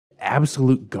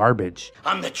absolute garbage.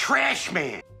 I'm the trash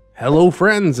man. Hello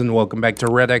friends, and welcome back to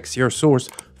ReddX, your source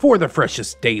for the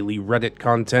freshest daily Reddit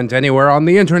content anywhere on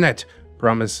the internet.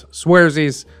 Promise,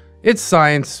 swearsies, it's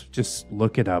science, just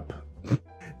look it up.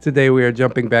 Today we are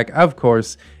jumping back, of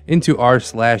course, into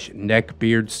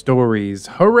r/NeckbeardStories.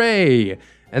 Hooray!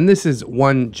 And this is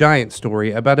one giant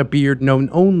story about a beard known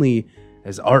only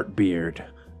as Artbeard.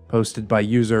 Posted by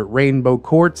user Rainbow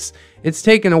Quartz. It's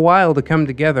taken a while to come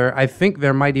together. I think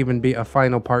there might even be a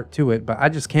final part to it, but I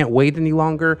just can't wait any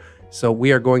longer. So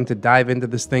we are going to dive into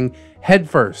this thing head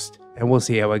first, and we'll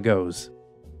see how it goes.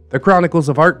 The Chronicles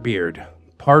of Artbeard,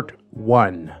 Part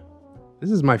 1.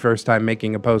 This is my first time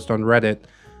making a post on Reddit.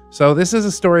 So this is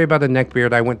a story about a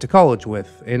neckbeard I went to college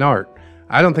with in art.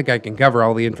 I don't think I can cover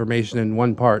all the information in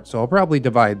one part, so I'll probably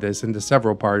divide this into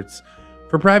several parts.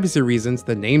 For privacy reasons,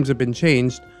 the names have been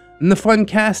changed, and the fun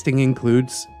casting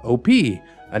includes OP,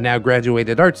 a now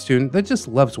graduated art student that just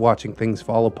loves watching things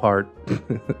fall apart.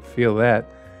 Feel that.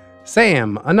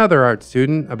 Sam, another art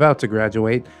student about to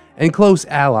graduate, and close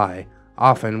ally,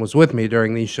 often was with me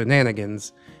during these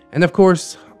shenanigans. And of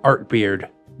course, Artbeard,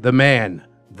 the man,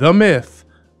 the myth,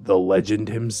 the legend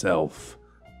himself.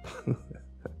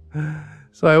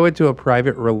 So I went to a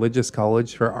private religious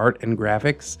college for art and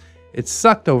graphics. It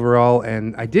sucked overall,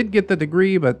 and I did get the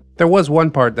degree, but there was one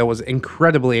part that was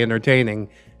incredibly entertaining,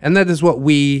 and that is what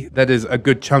that is a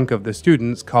good chunk of the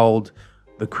students, called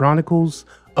the Chronicles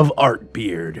of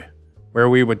Artbeard, where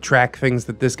we would track things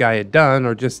that this guy had done,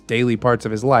 or just daily parts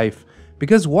of his life,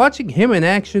 because watching him in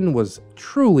action was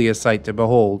truly a sight to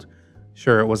behold.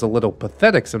 Sure, it was a little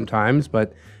pathetic sometimes,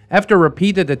 but after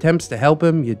repeated attempts to help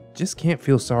him, you just can't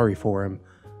feel sorry for him.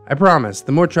 I promise,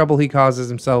 the more trouble he causes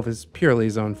himself is purely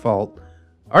his own fault.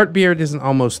 Artbeard is an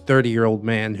almost 30-year-old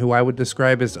man who I would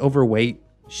describe as overweight,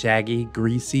 shaggy,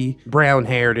 greasy,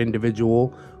 brown-haired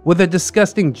individual with a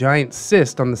disgusting giant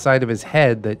cyst on the side of his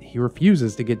head that he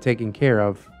refuses to get taken care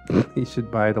of. He should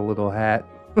buy it a little hat.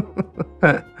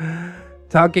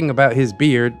 Talking about his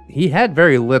beard, he had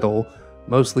very little,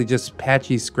 mostly just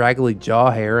patchy, scraggly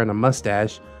jaw hair and a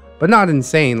mustache, but not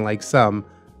insane like some.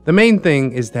 The main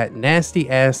thing is that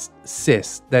nasty-ass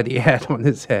cyst that he had on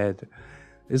his head.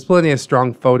 There's plenty of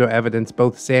strong photo evidence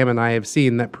both Sam and I have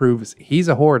seen that proves he's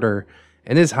a hoarder,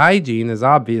 and his hygiene is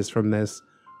obvious from this.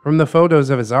 From the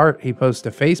photos of his art he posts to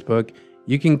Facebook,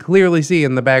 you can clearly see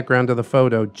in the background of the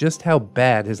photo just how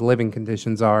bad his living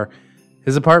conditions are.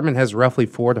 His apartment has roughly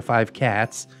 4 to 5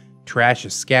 cats, trash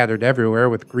is scattered everywhere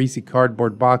with greasy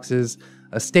cardboard boxes,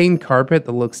 a stained carpet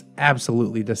that looks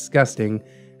absolutely disgusting,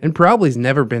 and probably's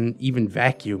never been even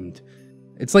vacuumed.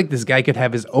 It's like this guy could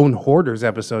have his own Hoarders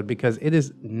episode because it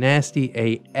is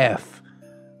nasty AF.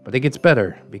 But it gets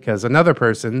better because another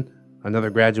person,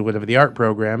 another graduate of the art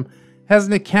program, has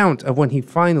an account of when he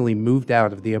finally moved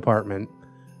out of the apartment.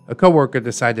 A coworker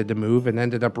decided to move and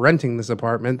ended up renting this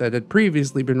apartment that had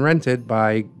previously been rented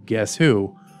by guess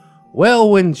who?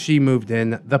 Well, when she moved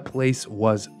in, the place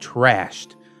was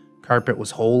trashed. Carpet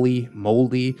was holey,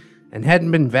 moldy, and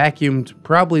hadn't been vacuumed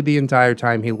probably the entire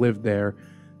time he lived there.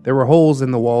 There were holes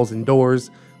in the walls and doors,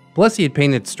 plus he had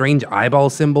painted strange eyeball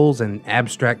symbols and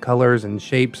abstract colors and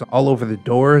shapes all over the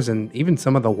doors and even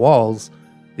some of the walls.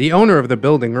 The owner of the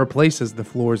building replaces the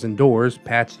floors and doors,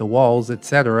 patched the walls,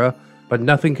 etc., but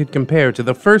nothing could compare to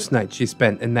the first night she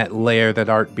spent in that lair that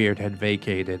Artbeard had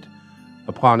vacated.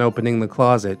 Upon opening the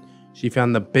closet, she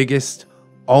found the biggest,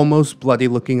 almost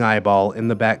bloody-looking eyeball in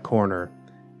the back corner.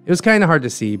 It was kinda hard to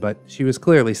see, but she was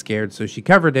clearly scared, so she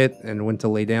covered it and went to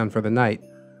lay down for the night.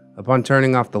 Upon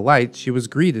turning off the lights, she was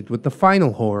greeted with the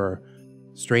final horror.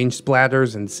 Strange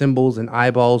splatters and symbols and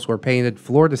eyeballs were painted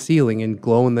floor to ceiling in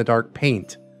glow-in-the-dark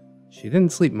paint. She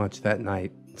didn't sleep much that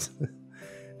night.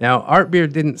 Now,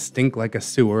 Artbeard didn't stink like a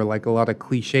sewer like a lot of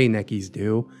cliché neckies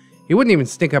do. He wouldn't even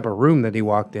stink up a room that he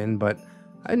walked in, but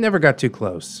I never got too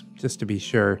close, just to be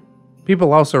sure.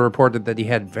 People also reported that he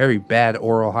had very bad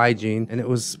oral hygiene, and it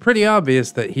was pretty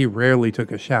obvious that he rarely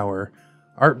took a shower.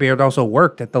 Artbeard also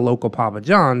worked at the local Papa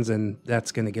John's, and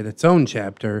that's going to get its own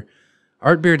chapter.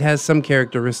 Artbeard has some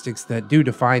characteristics that do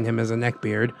define him as a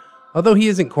neckbeard, although he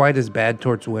isn't quite as bad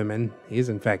towards women. He is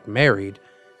in fact married.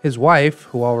 His wife,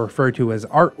 who I'll refer to as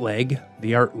Artleg,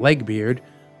 the Art Leg Beard,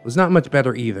 was not much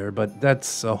better either, but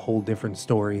that's a whole different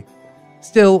story.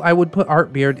 Still, I would put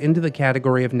Artbeard into the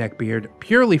category of neckbeard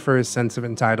purely for his sense of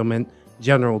entitlement,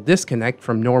 general disconnect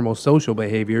from normal social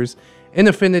behaviors, an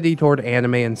affinity toward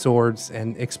anime and swords,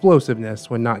 and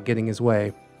explosiveness when not getting his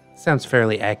way. Sounds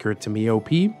fairly accurate to me, OP.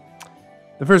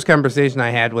 The first conversation I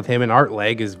had with him and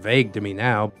Artleg is vague to me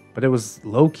now, but it was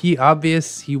low-key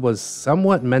obvious he was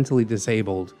somewhat mentally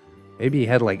disabled. Maybe he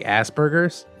had like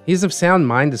Asperger's? He's of sound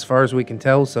mind as far as we can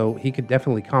tell, so he could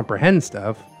definitely comprehend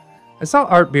stuff. I saw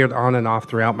Artbeard on and off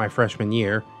throughout my freshman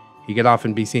year. He could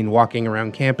often be seen walking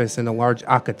around campus in a large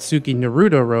Akatsuki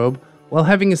Naruto robe while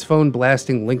having his phone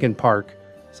blasting Linkin Park,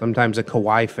 sometimes a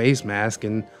kawaii face mask,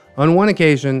 and on one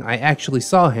occasion I actually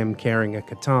saw him carrying a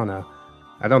katana.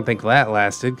 I don't think that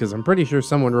lasted because I'm pretty sure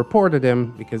someone reported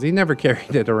him because he never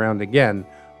carried it around again,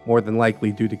 more than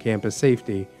likely due to campus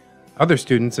safety. Other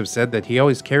students have said that he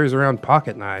always carries around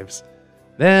pocket knives.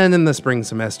 Then in the spring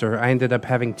semester, I ended up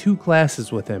having 2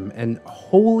 classes with him, and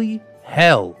holy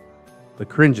hell, the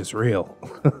cringe is real.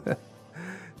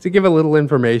 To give a little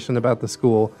information about the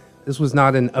school, this was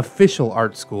not an official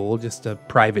art school, just a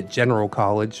private general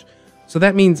college. So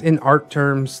that means in art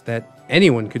terms that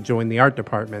anyone could join the art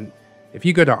department. If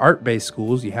you go to art-based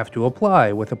schools, you have to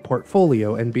apply with a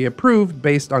portfolio and be approved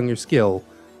based on your skill.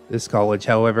 This college,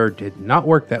 however, did not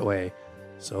work that way.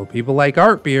 So people like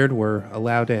Artbeard were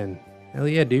allowed in. Hell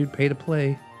yeah, dude, pay to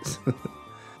play.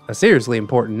 A seriously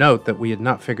important note that we had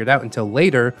not figured out until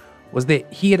later was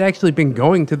that he had actually been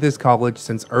going to this college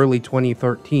since early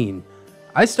 2013.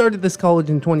 I started this college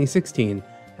in 2016,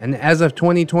 and as of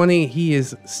 2020, he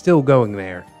is still going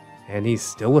there. And he's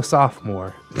still a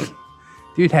sophomore.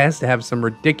 Dude has to have some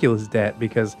ridiculous debt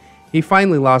because he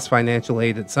finally lost financial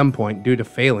aid at some point due to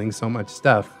failing so much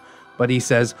stuff. But he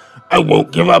says, "I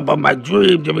won't give up on my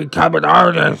dream to become an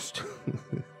artist."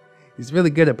 He's really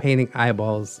good at painting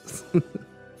eyeballs.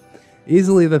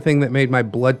 Easily the thing that made my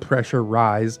blood pressure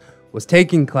rise was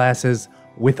taking classes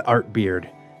with Artbeard.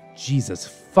 Jesus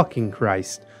fucking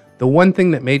Christ. The one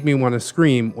thing that made me want to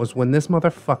scream was when this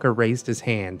motherfucker raised his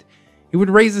hand. He would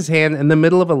raise his hand in the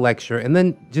middle of a lecture and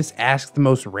then just ask the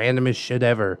most randomest shit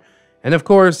ever. And of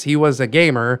course, he was a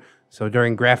gamer, so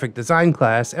during graphic design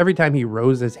class, every time he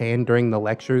rose his hand during the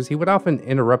lectures, he would often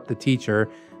interrupt the teacher,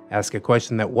 ask a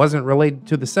question that wasn't related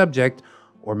to the subject,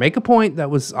 or make a point that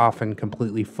was often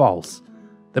completely false.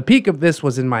 The peak of this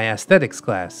was in my aesthetics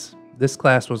class. This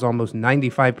class was almost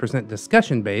 95%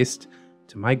 discussion-based,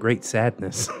 to my great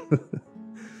sadness.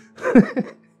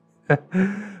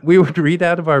 We would read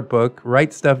out of our book,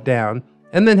 write stuff down,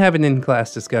 and then have an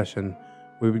in-class discussion.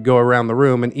 We would go around the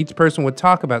room and each person would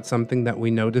talk about something that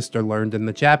we noticed or learned in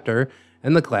the chapter,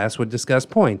 and the class would discuss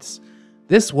points.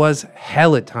 This was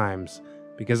hell at times,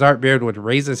 because Artbeard would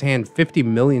raise his hand 50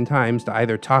 million times to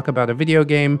either talk about a video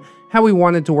game, how he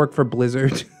wanted to work for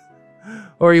Blizzard,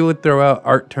 or he would throw out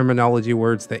art terminology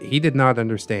words that he did not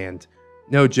understand.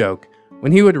 No joke.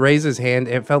 When he would raise his hand,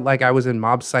 it felt like I was in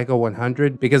Mob Psycho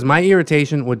 100 because my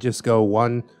irritation would just go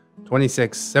 1,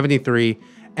 26, 73.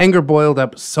 Anger boiled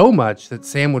up so much that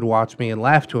Sam would watch me and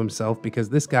laugh to himself because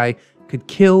this guy could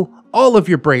kill all of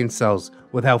your brain cells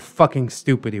with how fucking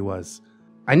stupid he was.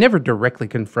 I never directly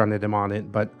confronted him on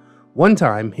it, but one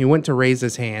time he went to raise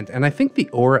his hand and I think the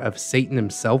aura of Satan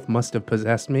himself must have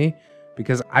possessed me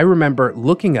because I remember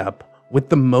looking up with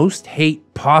the most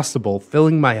hate possible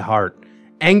filling my heart.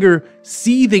 Anger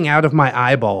seething out of my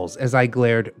eyeballs as I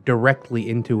glared directly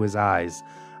into his eyes.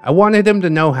 I wanted him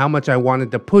to know how much I wanted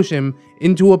to push him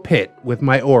into a pit with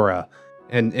my aura.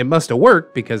 And it must have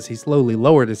worked because he slowly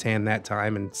lowered his hand that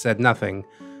time and said nothing.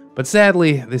 But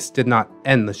sadly, this did not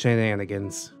end the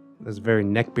shenanigans. That's a very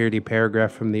neckbeardy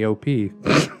paragraph from the OP.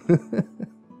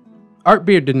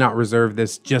 Artbeard did not reserve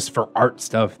this just for art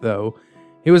stuff though.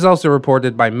 He was also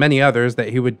reported by many others that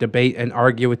he would debate and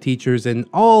argue with teachers in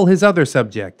all his other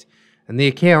subjects, and the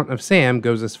account of Sam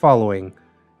goes as following.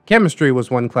 Chemistry was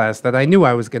one class that I knew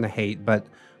I was going to hate, but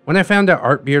when I found out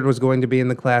Artbeard was going to be in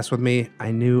the class with me,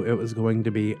 I knew it was going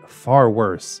to be far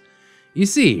worse. You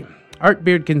see,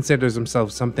 Artbeard considers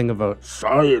himself something of a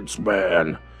science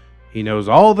man. He knows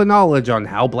all the knowledge on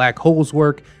how black holes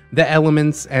work, the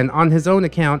elements, and on his own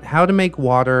account, how to make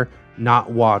water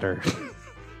not water.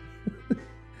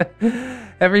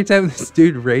 Every time this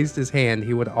dude raised his hand,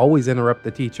 he would always interrupt the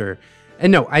teacher.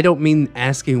 And no, I don't mean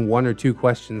asking 1 or 2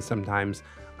 questions sometimes.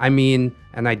 I mean,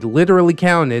 and I literally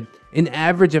counted, an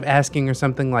average of asking her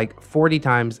something like 40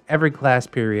 times every class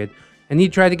period. And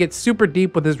he'd try to get super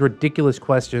deep with his ridiculous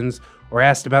questions, or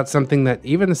asked about something that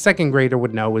even a 2nd grader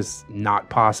would know was not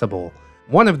possible.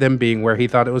 One of them being where he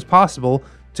thought it was possible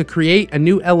to create a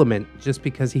new element just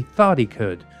because he thought he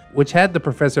could, which had the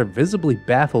professor visibly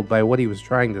baffled by what he was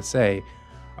trying to say.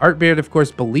 Artbeard, of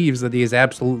course, believes that he is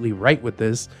absolutely right with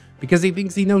this because he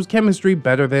thinks he knows chemistry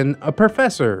better than a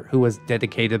professor who has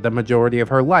dedicated the majority of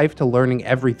her life to learning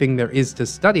everything there is to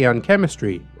study on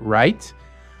chemistry, right?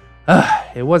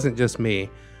 It wasn't just me.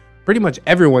 Pretty much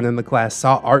everyone in the class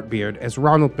saw Artbeard as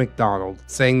Ronald McDonald,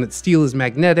 saying that steel is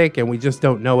magnetic and we just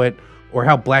don't know it, or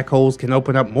how black holes can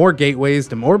open up more gateways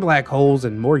to more black holes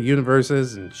and more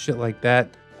universes and shit like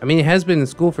that. I mean, he has been in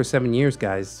school for 7 years,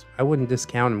 guys. I wouldn't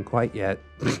discount him quite yet.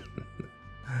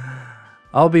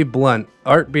 I'll be blunt,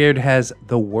 Artbeard has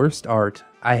the worst art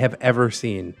I have ever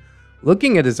seen.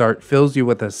 Looking at his art fills you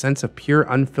with a sense of pure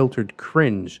unfiltered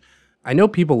cringe. I know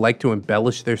people like to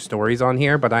embellish their stories on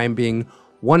here, but I am being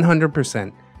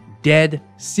 100% dead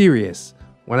serious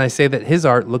when I say that his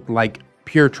art looked like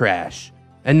pure trash.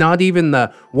 And not even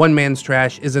the one man's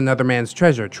trash is another man's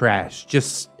treasure trash,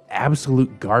 just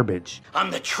absolute garbage.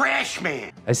 I'm the trash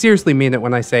man. I seriously mean it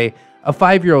when I say a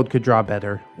 5-year-old could draw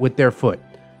better with their foot,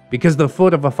 because the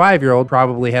foot of a 5-year-old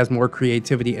probably has more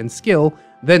creativity and skill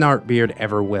than Artbeard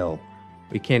ever will.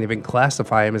 We can't even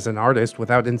classify him as an artist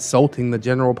without insulting the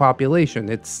general population.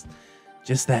 It's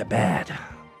just that bad.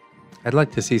 I'd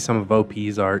like to see some of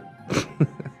OP's art.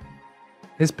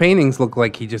 His paintings look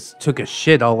like he just took a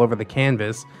shit all over the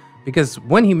canvas, because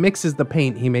when he mixes the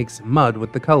paint, he makes mud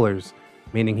with the colors,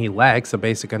 meaning he lacks a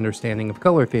basic understanding of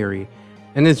color theory.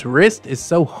 And his wrist is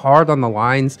so hard on the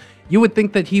lines, you would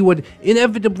think that he would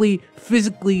inevitably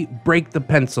physically break the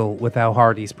pencil with how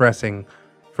hard he's pressing.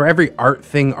 For every art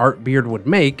thing Artbeard would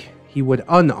make, he would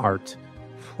unart.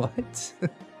 What?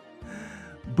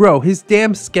 Bro, his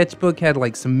damn sketchbook had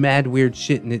like some mad weird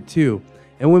shit in it too.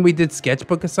 And when we did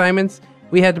sketchbook assignments,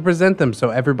 we had to present them so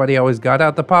everybody always got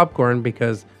out the popcorn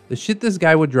because the shit this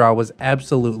guy would draw was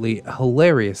absolutely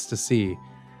hilarious to see.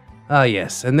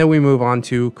 Yes, and then we move on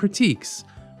to critiques.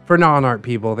 For non-art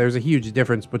people, there's a huge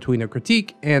difference between a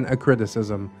critique and a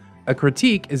criticism. A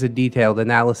critique is a detailed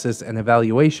analysis and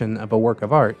evaluation of a work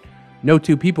of art. No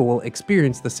two people will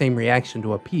experience the same reaction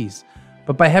to a piece,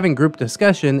 but by having group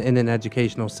discussion in an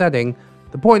educational setting,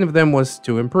 the point of them was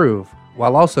to improve,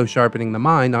 while also sharpening the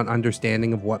mind on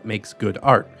understanding of what makes good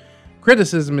art.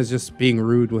 Criticism is just being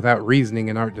rude without reasoning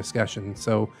in art discussion,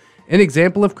 so an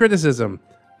example of criticism: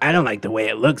 I don't like the way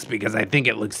it looks because I think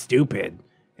it looks stupid.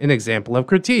 An example of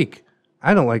critique: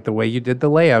 I don't like the way you did the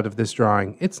layout of this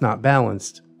drawing, it's not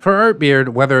balanced. For Artbeard,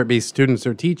 whether it be students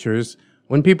or teachers,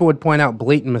 when people would point out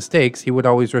blatant mistakes, he would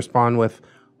always respond with,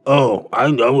 "Oh,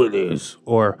 I know it is."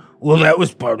 Or, well, that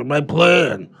was part of my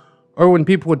plan. Or when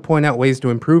people would point out ways to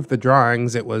improve the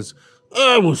drawings, it was,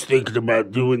 "I was thinking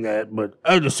about doing that, but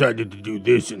I decided to do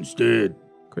this instead."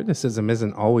 Criticism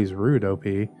isn't always rude,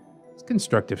 OP. It's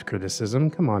constructive criticism,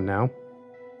 come on now.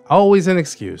 Always an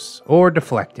excuse, or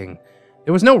deflecting.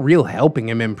 There was no real helping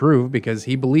him improve because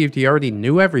he believed he already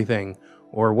knew everything,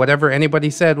 or whatever anybody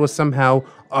said was somehow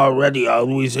already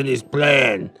always in his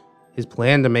plan. His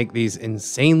plan to make these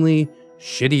insanely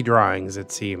shitty drawings,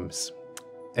 it seems.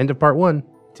 End of part 1.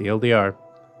 TLDR.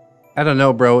 I don't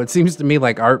know, bro. It seems to me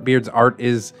like Artbeard's art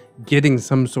is getting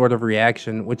some sort of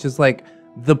reaction, which is like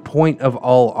the point of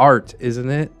all art, isn't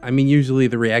it? I mean, usually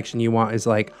the reaction you want is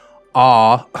like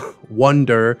awe,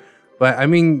 wonder, but I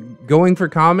mean, going for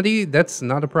comedy, that's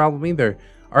not a problem either.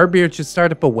 Artbeard should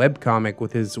start up a webcomic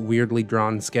with his weirdly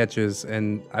drawn sketches,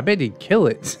 and I bet he'd kill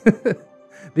it.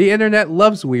 The internet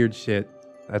loves weird shit.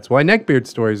 That's why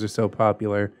NeckbeardStories are so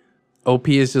popular. OP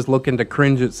is just looking to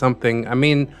cringe at something. I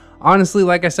mean, honestly,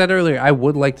 like I said earlier, I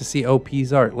would like to see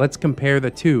OP's art. Let's compare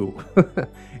the two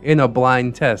in a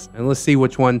blind test, and let's see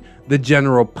which one the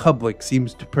general public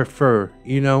seems to prefer,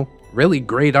 you know? Really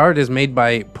great art is made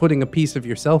by putting a piece of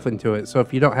yourself into it, so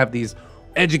if you don't have these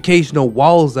educational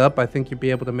walls up, I think you'd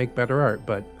be able to make better art.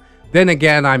 But then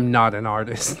again, I'm not an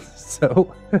artist,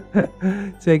 so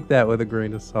take that with a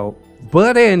grain of salt.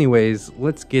 But anyways,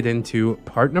 let's get into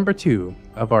part number 2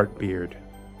 of Artbeard.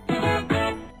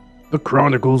 The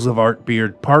Chronicles of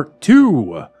Artbeard Part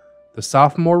 2, the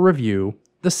sophomore review,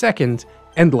 the second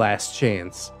and last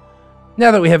chance.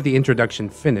 Now that we have the introduction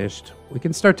finished, we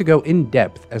can start to go in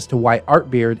depth as to why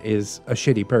Artbeard is a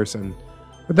shitty person.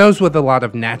 For those with a lot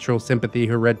of natural sympathy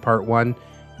who read part 1,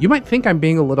 you might think I'm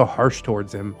being a little harsh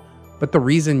towards him, but the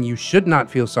reason you should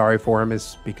not feel sorry for him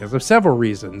is because of several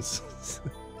reasons.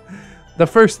 The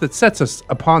first that sets us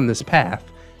upon this path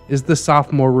is the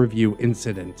sophomore review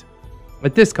incident.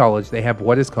 At this college, they have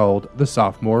what is called the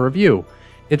sophomore review.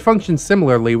 It functions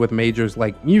similarly with majors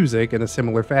like music in a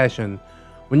similar fashion.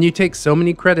 When you take so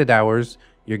many credit hours,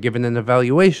 you're given an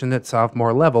evaluation at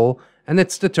sophomore level, and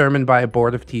it's determined by a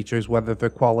board of teachers whether the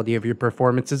quality of your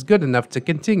performance is good enough to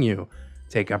continue,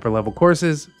 take upper level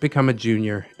courses, become a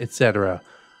junior, etc.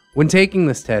 When taking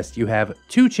this test, you have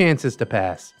 2 chances to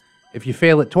pass. If you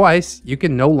fail it twice, you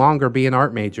can no longer be an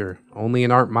art major, only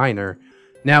an art minor.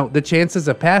 Now, the chances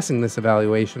of passing this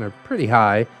evaluation are pretty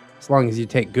high, as long as you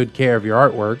take good care of your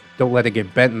artwork, don't let it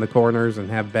get bent in the corners and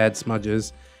have bad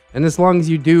smudges, and as long as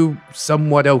you do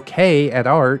somewhat okay at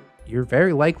art, you're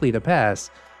very likely to pass.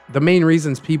 The main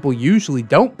reasons people usually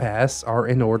don't pass are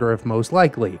in order of most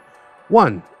likely.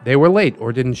 1. They were late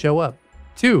or didn't show up.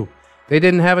 2. They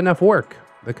didn't have enough work.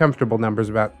 The comfortable number is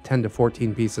about 10 to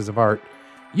 14 pieces of art.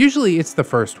 Usually it's the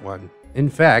first one. In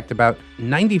fact, about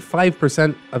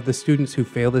 95% of the students who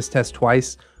fail this test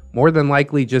twice more than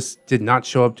likely just did not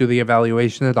show up to the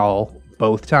evaluation at all,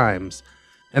 both times.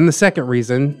 And the second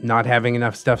reason, not having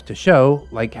enough stuff to show,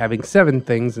 like having 7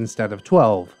 things instead of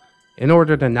 12. In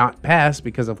order to not pass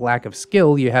because of lack of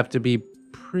skill, you have to be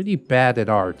pretty bad at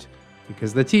art,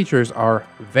 because the teachers are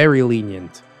very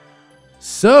lenient.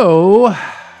 So,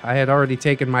 I had already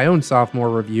taken my own sophomore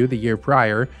review the year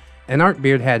prior, and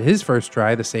Artbeard had his first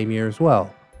try the same year as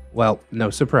well. Well, no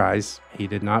surprise, he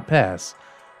did not pass.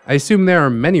 I assume there are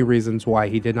many reasons why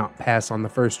he did not pass on the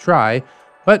first try,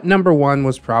 but number 1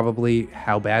 was probably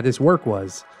how bad his work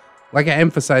was. Like I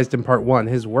emphasized in part 1,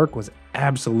 his work was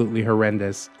absolutely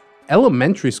horrendous.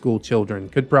 Elementary school children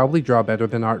could probably draw better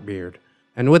than Artbeard.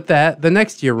 And with that, the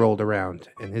next year rolled around,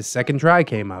 and his second try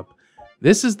came up.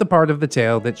 This is the part of the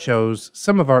tale that shows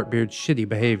some of Artbeard's shitty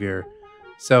behavior.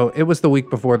 So it was the week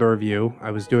before the review.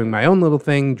 I was doing my own little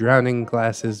thing, drowning in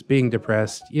classes, being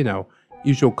depressed,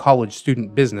 usual college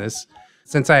student business.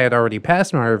 Since I had already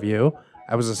passed my review,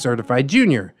 I was a certified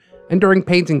junior, and during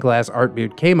painting class,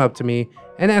 Artbeard came up to me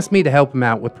and asked me to help him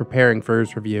out with preparing for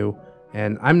his review.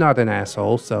 And I'm not an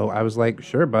asshole, so I was like,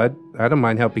 sure bud, I don't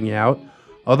mind helping you out.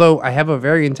 Although I have a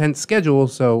very intense schedule,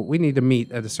 so we need to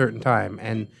meet at a certain time,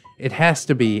 and it has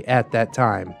to be at that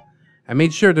time. I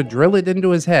made sure to drill it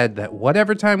into his head that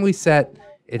whatever time we set,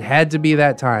 it had to be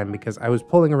that time, because I was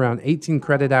pulling around 18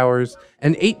 credit hours,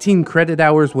 and 18 credit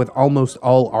hours with almost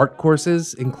all art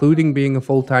courses, including being a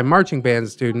full-time marching band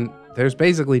student, there's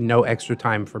basically no extra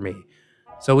time for me.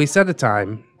 So we set a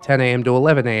time, 10 a.m. to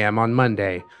 11 a.m. on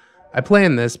Monday. I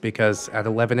planned this because at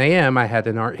 11 a.m. I had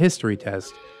an art history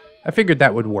test. I figured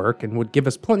that would work and would give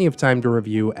us plenty of time to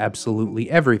review absolutely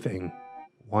everything.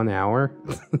 1 hour?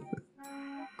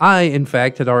 I, in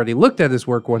fact, had already looked at his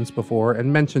work once before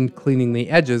and mentioned cleaning the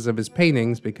edges of his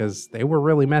paintings because they were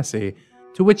really messy,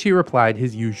 to which he replied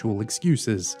his usual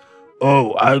excuses.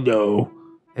 Oh, I know.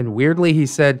 And weirdly he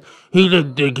said, He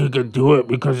didn't think he could do it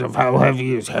because of how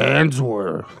heavy his hands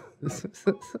were.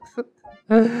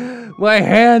 My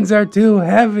hands are too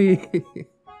heavy.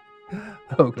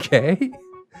 Okay.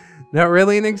 Not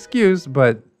really an excuse,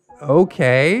 but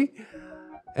okay.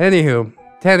 Anywho,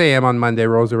 10 a.m. on Monday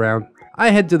rolls around. I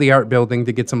head to the art building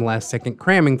to get some last-second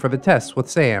cramming for the tests with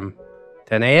Sam.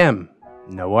 10 a.m.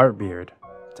 No Artbeard.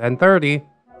 10:30.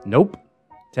 Nope.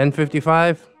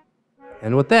 10:55.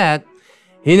 And with that,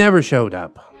 he never showed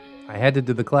up. I headed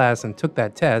to the class and took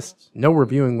that test, no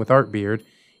reviewing with Artbeard,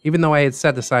 even though I had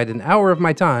set aside an hour of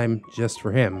my time just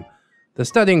for him. The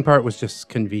studying part was just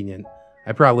convenient.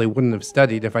 I probably wouldn't have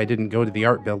studied if I didn't go to the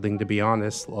art building, to be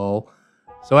honest, lol.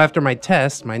 So after my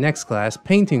test, my next class,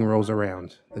 painting, rolls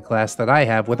around, the class that I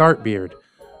have with Artbeard.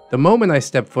 The moment I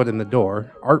step foot in the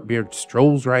door, Artbeard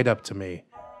strolls right up to me.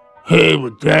 Hey,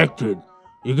 redacted.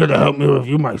 You gonna help me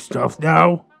review my stuff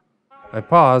now? I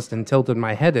paused and tilted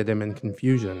my head at him in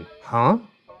confusion. Huh?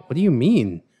 What do you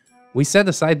mean? We set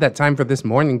aside that time for this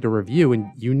morning to review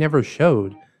and you never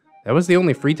showed. That was the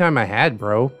only free time I had,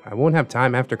 bro. I won't have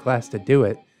time after class to do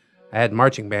it. I had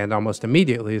marching band almost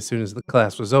immediately as soon as the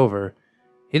class was over.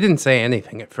 He didn't say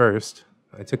anything at first.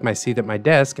 I took my seat at my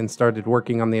desk and started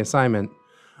working on the assignment.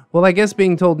 Well, I guess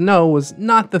being told no was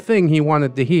not the thing he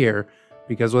wanted to hear,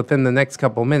 because within the next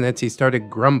couple minutes he started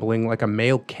grumbling like a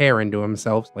male Karen to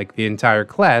himself, like the entire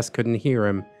class couldn't hear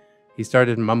him. He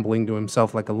started mumbling to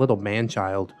himself like a little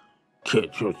man-child.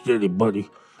 Can't trust anybody.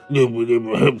 Nobody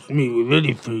ever helps me with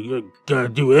anything. I gotta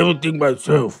do everything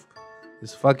myself.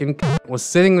 This fucking was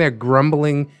sitting there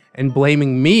grumbling and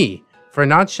blaming me for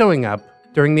not showing up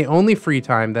during the only free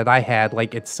time that I had,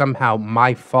 like it's somehow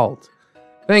my fault.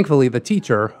 Thankfully, the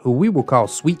teacher, who we will call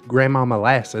Sweet Grandma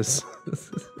Molasses,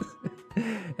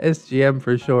 SGM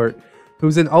for short,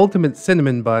 who's an ultimate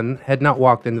cinnamon bun, had not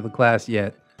walked into the class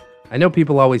yet. I know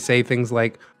people always say things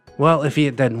like, well, if he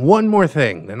had done one more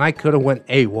thing, then I could have went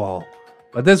AWOL.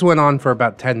 But this went on for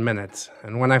about 10 minutes,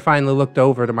 and when I finally looked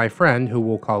over to my friend, who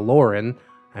we'll call Lauren,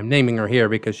 I'm naming her here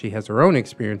because she has her own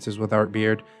experiences with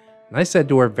Artbeard, and I said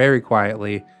to her very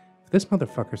quietly, if this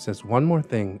motherfucker says one more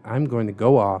thing, I'm going to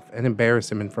go off and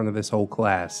embarrass him in front of this whole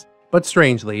class. But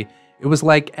strangely, it was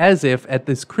like as if at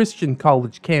this Christian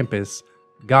college campus,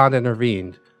 God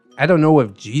intervened. I don't know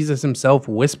if Jesus himself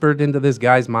whispered into this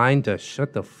guy's mind to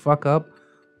shut the fuck up,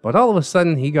 but all of a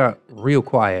sudden he got real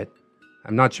quiet.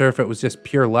 I'm not sure if it was just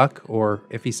pure luck or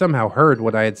if he somehow heard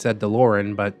what I had said to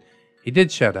Lauren, but He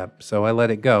did shut up, so I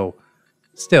let it go.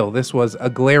 Still, this was a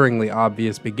glaringly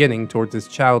obvious beginning towards his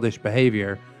childish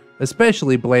behavior,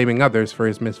 especially blaming others for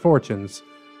his misfortunes,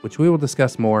 which we will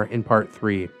discuss more in part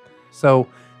 3. So,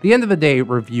 the end of the day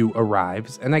review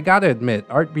arrives, and I gotta admit,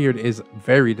 Artbeard is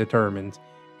very determined.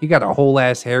 He got a whole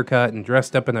ass haircut and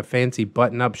dressed up in a fancy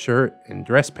button-up shirt and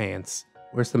dress pants.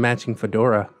 Where's the matching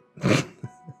fedora?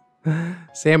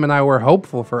 Sam and I were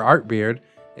hopeful for Artbeard.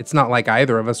 It's not like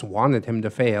either of us wanted him to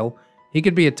fail. He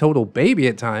could be a total baby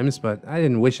at times, but I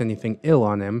didn't wish anything ill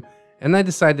on him, and I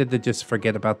decided to just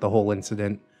forget about the whole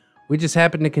incident. We just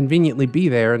happened to conveniently be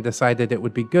there and decided it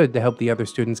would be good to help the other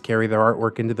students carry their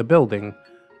artwork into the building.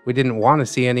 We didn't want to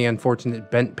see any unfortunate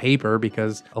bent paper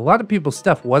because a lot of people's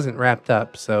stuff wasn't wrapped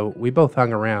up, so we both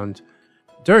hung around.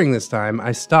 During this time,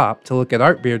 I stopped to look at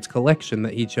Artbeard's collection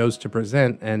that he chose to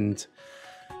present, and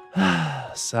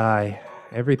sigh.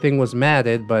 Everything was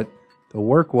matted, but the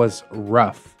work was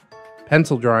rough.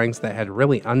 Pencil drawings that had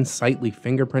really unsightly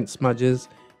fingerprint smudges,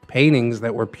 paintings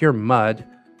that were pure mud,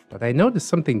 but I noticed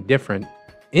something different.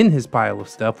 In his pile of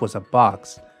stuff was a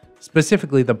box,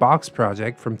 specifically the box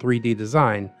project from 3D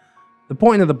Design. The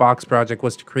point of the box project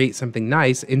was to create something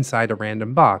nice inside a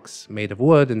random box, made of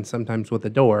wood and sometimes with a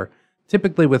door,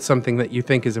 typically with something that you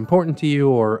think is important to you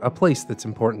or a place that's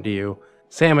important to you.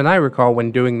 Sam and I recall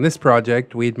when doing this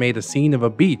project, we had made a scene of a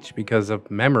beach because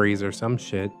of memories or some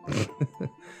shit.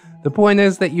 The point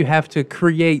is that you have to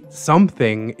create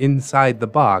something inside the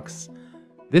box.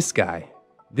 This guy,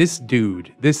 this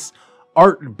dude, this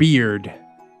Artbeard,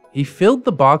 he filled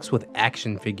the box with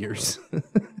action figures.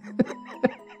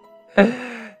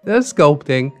 No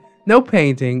sculpting, no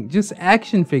painting, just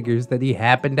action figures that he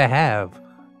happened to have.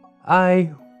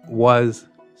 I was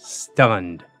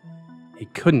stunned. He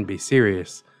couldn't be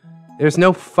serious. There's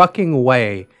no fucking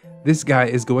way this guy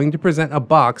is going to present a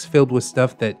box filled with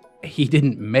stuff that he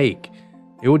didn't make.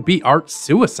 It would be art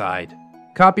suicide.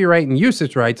 Copyright and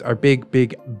usage rights are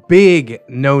big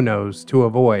no-nos to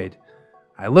avoid.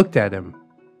 I looked at him.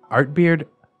 Artbeard,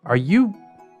 are you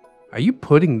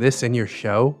putting this in your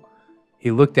show? He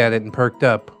looked at it and perked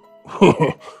up.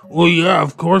 Well, yeah,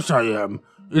 of course I am.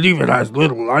 It even has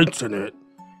little lights in it.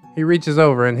 He reaches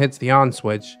over and hits the on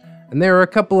switch, and there are a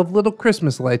couple of little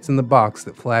Christmas lights in the box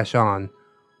that flash on.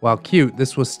 While cute,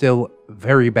 this was still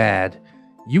very bad.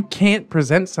 You can't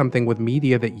present something with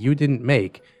media that you didn't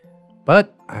make.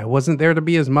 But I wasn't there to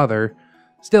be his mother.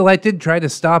 Still, I did try to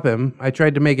stop him. I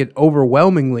tried to make it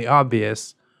overwhelmingly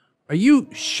obvious. Are you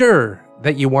sure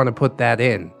that you want to put that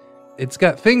in? It's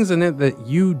got things in it that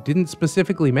you didn't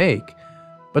specifically make.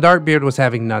 But Artbeard was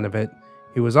having none of it.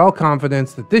 He was all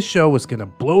confidence that this show was gonna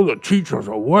blow the teachers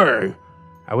away.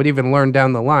 I would even learn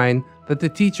down the line that the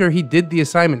teacher he did the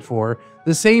assignment for,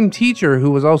 the same teacher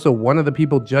who was also one of the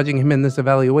people judging him in this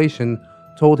evaluation,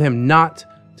 told him not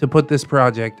to put this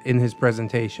project in his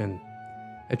presentation.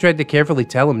 I tried to carefully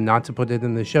tell him not to put it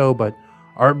in the show, but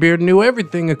Artbeard knew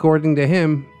everything according to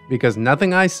him, because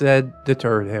nothing I said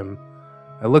deterred him.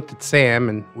 I looked at Sam,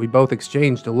 and we both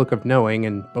exchanged a look of knowing,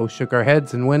 and both shook our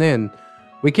heads and went in.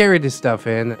 We carried his stuff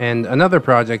in, and another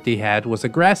project he had was a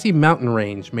grassy mountain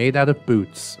range made out of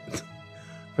boots.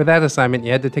 For that assignment,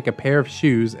 you had to take a pair of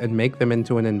shoes and make them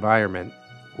into an environment.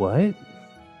 What?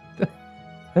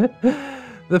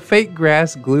 The fake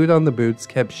grass glued on the boots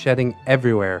kept shedding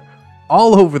everywhere,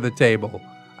 all over the table.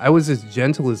 I was as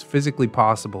gentle as physically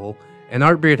possible, and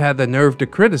Artbeard had the nerve to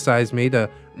criticize me to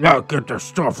not get the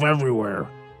stuff everywhere.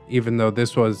 Even though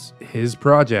this was his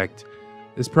project.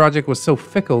 This project was so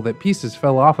fickle that pieces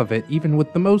fell off of it even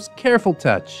with the most careful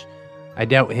touch. I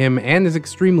doubt him and his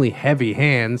extremely heavy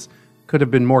hands could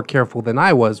have been more careful than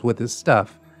I was with his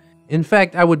stuff. In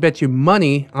fact, I would bet you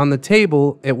money on the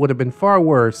table it would have been far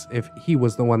worse if he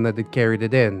was the one that had carried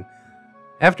it in.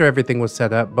 After everything was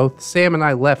set up, both Sam and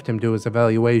I left him to his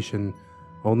evaluation.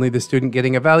 Only the student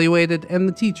getting evaluated and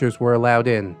the teachers were allowed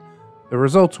in. The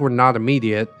results were not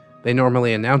immediate. They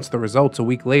normally announce the results a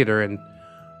week later, and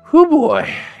whoo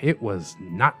boy, it was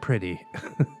not pretty.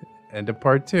 End of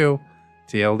part 2,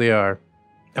 TLDR.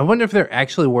 I wonder if there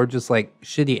actually were just like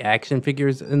shitty action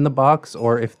figures in the box,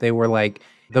 or if they were like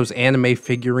those anime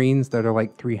figurines that are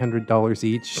like $300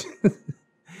 each.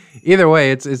 Either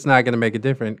way, it's not going to make a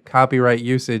difference. Copyright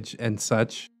usage and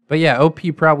such. But yeah, OP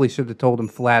probably should have told him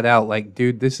flat out, like,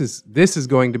 dude, this is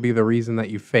going to be the reason that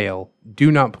you fail.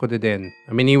 Do not put it in.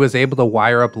 I mean, he was able to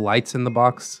wire up lights in the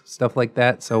box, stuff like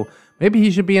that, so maybe he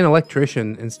should be an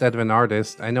electrician instead of an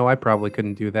artist. I know I probably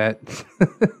couldn't do that.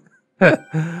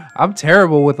 I'm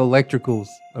terrible with electricals.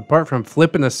 Apart from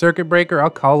flipping a circuit breaker, I'll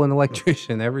call an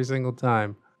electrician every single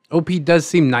time. OP does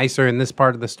seem nicer in this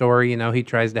part of the story, you know, he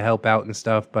tries to help out and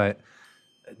stuff, but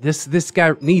This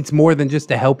guy needs more than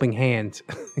just a helping hand.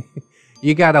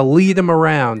 You gotta lead him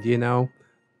around, you know?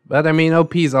 But I mean,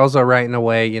 OP's also right in a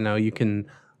way, you know, you can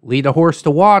lead a horse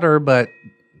to water, but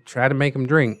try to make him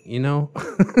drink, you know?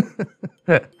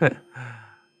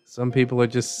 Some people are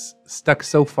just stuck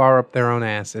so far up their own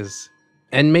asses.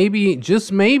 And maybe,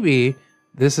 just maybe,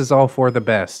 this is all for the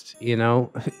best, you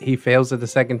know? He fails it the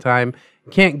second time.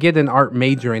 Can't get an art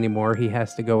major anymore. He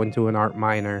has to go into an art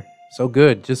minor. So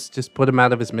good. Just put him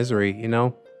out of his misery, you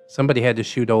know? Somebody had to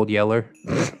shoot Old Yeller.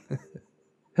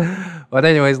 But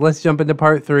anyways, let's jump into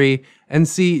part 3 and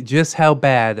see just how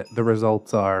bad the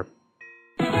results are.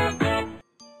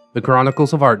 The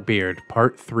Chronicles of Artbeard,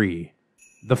 Part 3.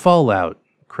 The Fallout,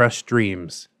 Crushed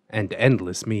Dreams, and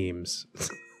Endless Memes.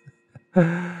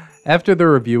 After the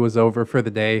review was over for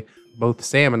the day, both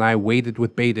Sam and I waited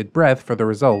with bated breath for the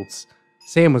results.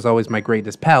 Sam was always my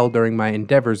greatest pal during my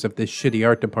endeavors of this shitty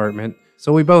art department,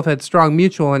 so we both had strong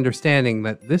mutual understanding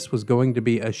that this was going to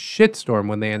be a shitstorm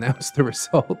when they announced the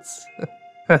results.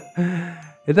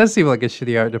 It does seem like a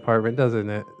shitty art department, doesn't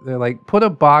it? They're like, put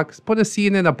a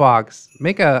scene in a box,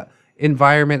 make a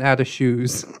environment out of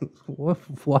shoes.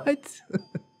 What?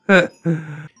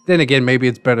 Then again, maybe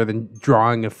it's better than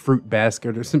drawing a fruit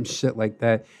basket or some shit like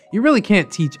that. You really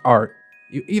can't teach art.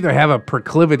 You either have a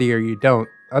proclivity or you don't.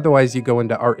 Otherwise, you go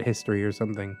into art history or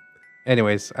something.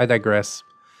 Anyways, I digress.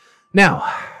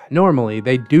 Now, normally,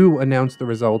 they do announce the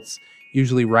results,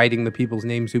 usually writing the people's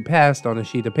names who passed on a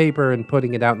sheet of paper and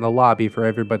putting it out in the lobby for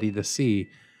everybody to see.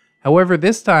 However,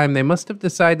 this time, they must have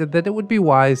decided that it would be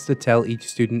wise to tell each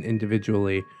student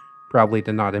individually, probably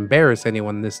to not embarrass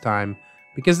anyone this time,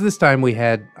 because this time we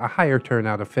had a higher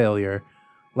turnout of failure.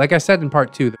 Like I said in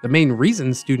part 2, the main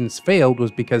reason students failed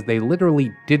was because they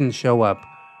literally didn't show up.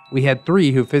 We had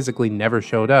 3 who physically never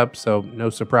showed up, so no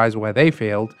surprise why they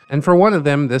failed, and for one of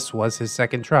them, this was his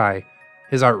second try.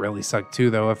 His art really sucked too,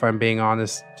 though, if I'm being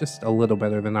honest, just a little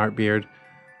better than Artbeard.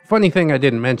 Funny thing I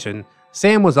didn't mention,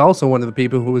 Sam was also one of the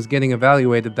people who was getting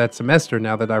evaluated that semester,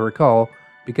 now that I recall,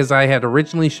 because I had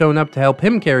originally shown up to help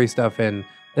him carry stuff in,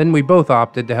 then we both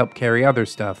opted to help carry other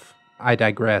stuff. I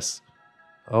digress.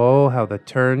 Oh, how the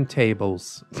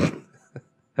turntables.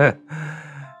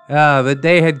 The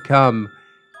day had come.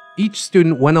 Each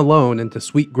student went alone into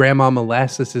Sweet Grandma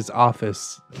Molasses'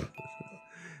 office.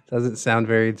 Doesn't sound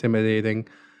very intimidating.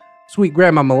 Sweet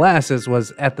Grandma Molasses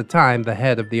was, at the time, the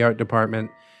head of the art department,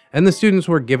 and the students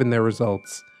were given their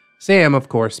results. Sam, of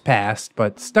course, passed,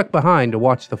 but stuck behind to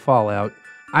watch the fallout.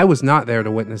 I was not there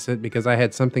to witness it because I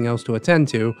had something else to attend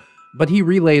to, but he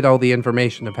relayed all the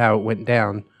information of how it went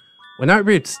down. When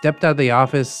Artbeard stepped out of the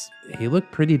office, he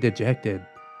looked pretty dejected.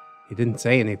 He didn't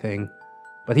say anything,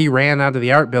 but he ran out of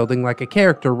the art building like a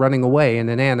character running away in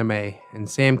an anime, and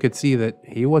Sam could see that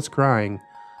he was crying.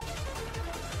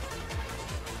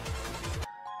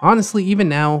 Honestly, even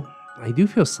now, I do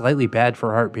feel slightly bad for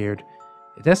Artbeard.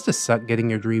 It has to suck getting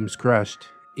your dreams crushed,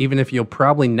 even if you'll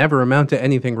probably never amount to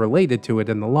anything related to it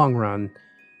in the long run.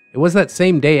 It was that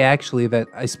same day, actually, that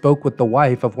I spoke with the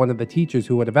wife of one of the teachers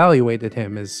who had evaluated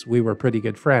him, as we were pretty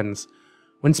good friends.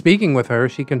 When speaking with her,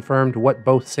 she confirmed what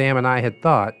both Sam and I had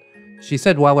thought. She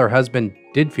said while her husband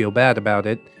did feel bad about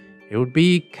it, it would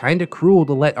be kinda cruel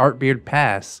to let Artbeard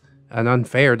pass, and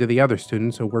unfair to the other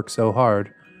students who worked so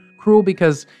hard. Cruel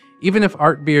because even if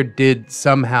Artbeard did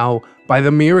somehow, by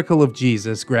the miracle of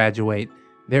Jesus, graduate,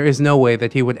 there is no way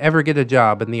that he would ever get a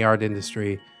job in the art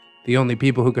industry. The only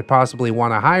people who could possibly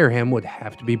want to hire him would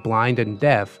have to be blind and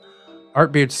deaf.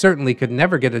 Artbeard certainly could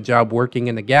never get a job working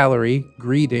in a gallery,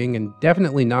 greeting, and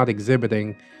definitely not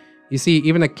exhibiting. You see,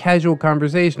 even a casual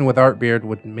conversation with Artbeard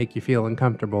would make you feel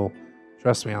uncomfortable.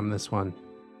 Trust me on this one.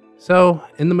 So,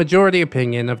 in the majority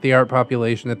opinion of the art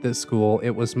population at this school,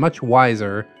 it was much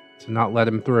wiser to not let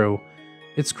him through.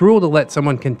 It's cruel to let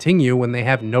someone continue when they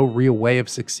have no real way of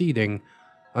succeeding.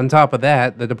 On top of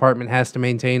that, the department has to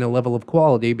maintain a level of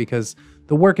quality because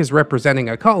the work is representing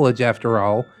a college after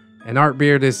all, and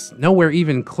Artbeard is nowhere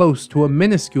even close to a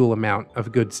minuscule amount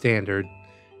of good standard.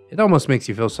 It almost makes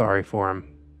you feel sorry for him.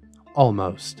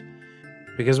 Almost.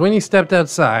 Because when he stepped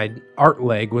outside,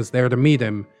 Artleg was there to meet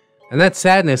him, and that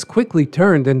sadness quickly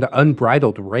turned into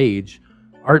unbridled rage.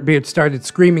 Artbeard started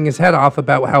screaming his head off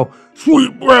about how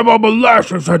Sweet Grandma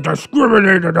Molasses had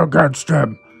discriminated against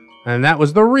him. And that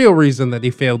was the real reason that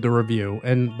he failed the review,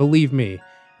 and believe me,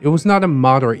 it was not a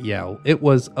moderate yell, it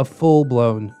was a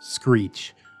full-blown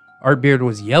screech. Artbeard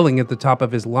was yelling at the top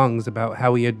of his lungs about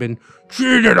how he had been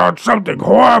cheated on something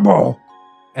horrible,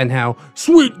 and how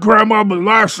Sweet Grandma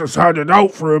Molasses had it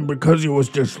out for him because he was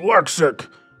dyslexic,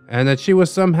 and that she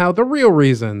was somehow the real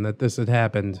reason that this had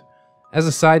happened. As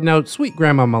a side note, Sweet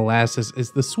Grandma Molasses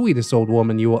is the sweetest old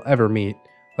woman you will ever meet.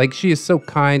 Like, she is so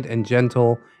kind and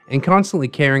gentle and constantly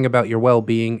caring about your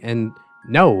well-being, and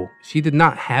no, she did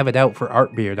not have it out for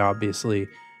Artbeard, obviously.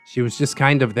 She was just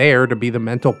kind of there to be the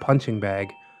mental punching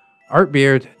bag.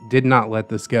 Artbeard did not let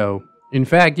this go. In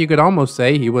fact, you could almost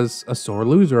say he was a sore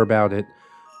loser about it.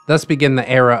 Thus began the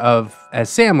era of, as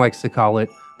Sam likes to call it,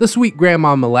 the Sweet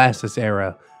Grandma Molasses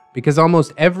era, because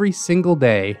almost every single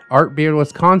day, Artbeard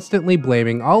was constantly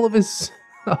blaming all of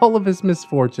his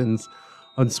misfortunes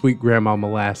on Sweet Grandma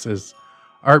Molasses.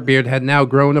 Artbeard had now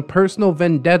grown a personal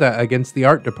vendetta against the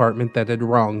art department that had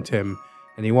wronged him,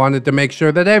 and he wanted to make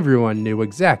sure that everyone knew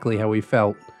exactly how he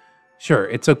felt. Sure,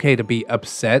 it's okay to be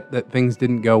upset that things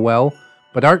didn't go well,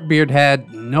 but Artbeard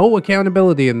had no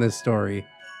accountability in this story.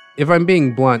 If I'm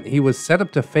being blunt, he was set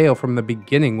up to fail from the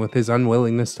beginning with his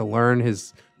unwillingness to learn,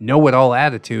 his know-it-all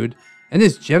attitude, and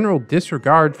his general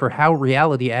disregard for how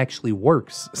reality actually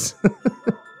works.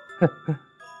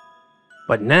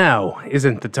 But now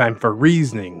isn't the time for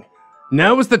reasoning.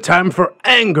 Now is the time for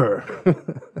anger.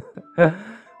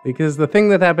 Because the thing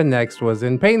that happened next was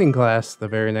in painting class the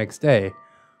very next day.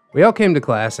 We all came to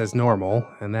class as normal,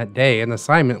 and that day an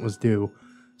assignment was due.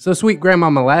 So Sweet Grandma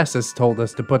Molasses told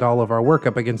us to put all of our work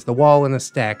up against the wall in a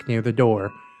stack near the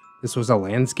door. This was a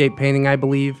landscape painting, I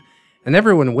believe, and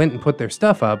everyone went and put their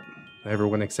stuff up,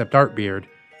 everyone except Artbeard.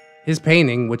 His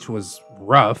painting, which was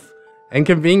rough, and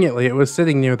conveniently it was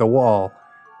sitting near the wall.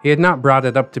 He had not brought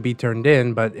it up to be turned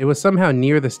in, but it was somehow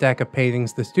near the stack of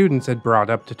paintings the students had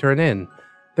brought up to turn in.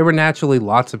 There were naturally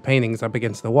lots of paintings up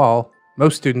against the wall.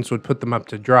 Most students would put them up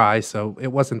to dry, so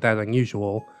it wasn't that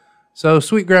unusual. So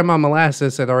Sweet Grandma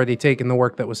Molasses had already taken the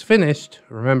work that was finished.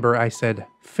 Remember, I said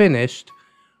finished,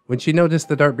 when she noticed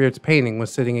that Artbeard's painting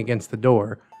was sitting against the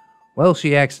door. Well,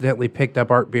 she accidentally picked up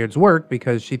Artbeard's work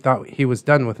because she thought he was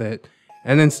done with it.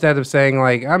 And instead of saying,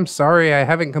 like, "I'm sorry, I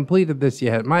haven't completed this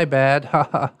yet, my bad,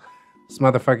 haha," this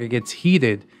motherfucker gets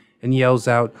heated and yells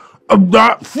out, "I'm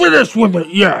not finished with it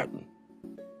yet!"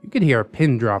 You could hear a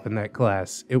pin drop in that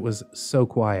class. It was so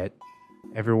quiet.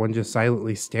 Everyone just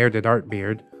silently stared at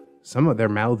Artbeard, some of their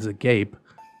mouths agape.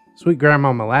 Sweet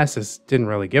Grandma Molasses didn't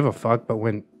really give a fuck, but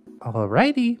went,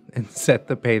 "Alrighty," and set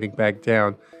the painting back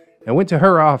down, and went to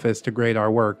her office to grade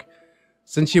our work.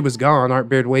 Since she was gone,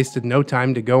 Artbeard wasted no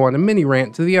time to go on a mini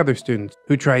rant to the other students,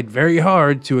 who tried very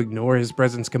hard to ignore his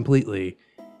presence completely.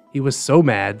 He was so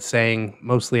mad, saying,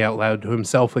 mostly out loud to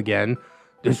himself again,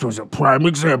 "This was a prime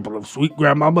example of Sweet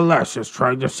Grandma Molasses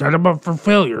trying to set him up for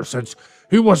failure since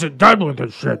he wasn't done with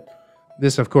his shit."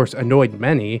 This, of course, annoyed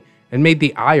many, and made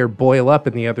the ire boil up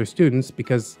in the other students,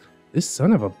 because this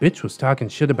son of a bitch was talking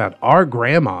shit about our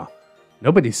grandma.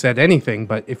 Nobody said anything,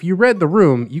 but if you read the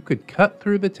room, you could cut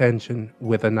through the tension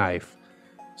with a knife.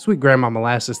 Sweet Grandma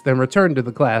Molasses then returned to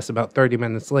the class about 30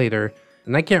 minutes later,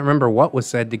 and I can't remember what was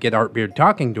said to get Artbeard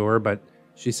talking to her, but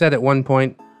she said at one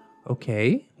point,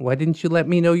 "Okay, why didn't you let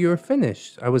me know you were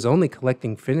finished? I was only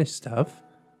collecting finished stuff."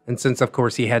 And since of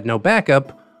course he had no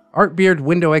backup, Artbeard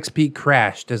Window XP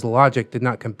crashed as logic did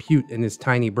not compute in his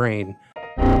tiny brain.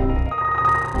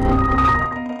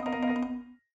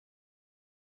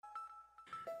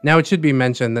 Now it should be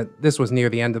mentioned that this was near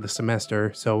the end of the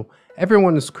semester, so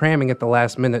everyone was cramming at the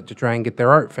last minute to try and get their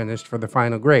art finished for the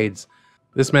final grades.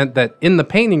 This meant that in the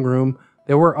painting room,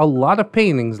 there were a lot of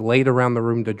paintings laid around the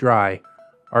room to dry.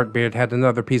 Artbeard had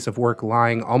another piece of work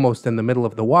lying almost in the middle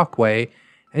of the walkway,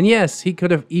 and yes, he could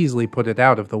have easily put it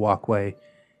out of the walkway.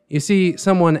 You see,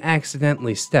 someone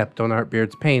accidentally stepped on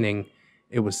Artbeard's painting.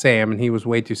 It was Sam, and he was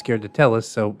way too scared to tell us,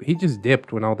 so he just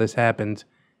dipped when all this happened.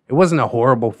 It wasn't a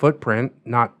horrible footprint,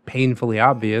 not painfully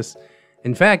obvious.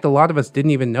 In fact, a lot of us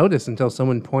didn't even notice until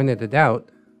someone pointed it out.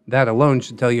 That alone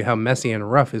should tell you how messy and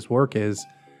rough his work is.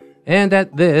 And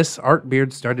at this,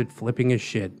 Artbeard started flipping his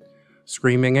shit,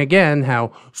 screaming again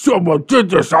how "Someone did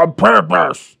this on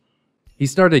purpose!" He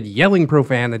started yelling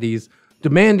profanities,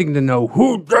 demanding to know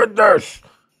 "Who did this?"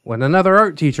 when another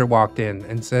art teacher walked in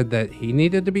and said that he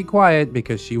needed to be quiet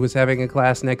because she was having a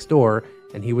class next door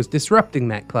and he was disrupting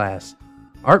that class.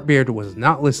 Artbeard was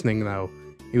not listening though.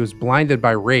 He was blinded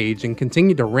by rage and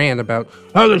continued to rant about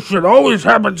how this shit always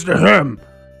happens to him.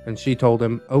 And she told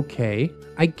him, "Okay,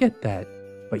 I get that,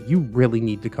 but you really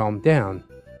need to calm down."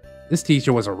 This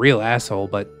teacher was a real asshole,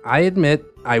 but I admit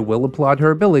I will applaud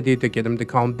her ability to get him to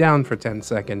calm down for 10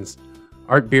 seconds.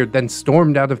 Artbeard then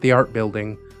stormed out of the art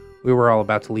building. We were all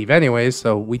about to leave anyways,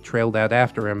 so we trailed out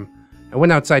after him. I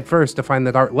went outside first to find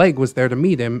that Art Leg was there to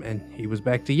meet him, and he was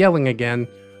back to yelling again.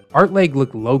 Art Leg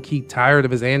looked low-key tired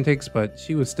of his antics, but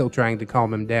she was still trying to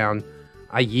calm him down.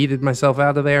 I yeeted myself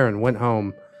out of there and went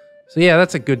home. So yeah,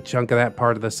 that's a good chunk of that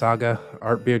part of the saga.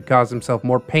 Artbeard caused himself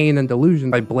more pain and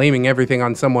delusion by blaming everything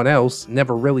on someone else,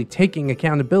 never really taking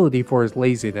accountability for his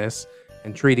laziness,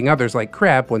 and treating others like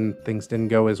crap when things didn't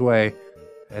go his way.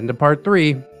 End of part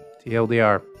 3,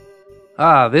 TLDR.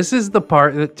 This is the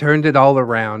part that turned it all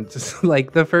around. Just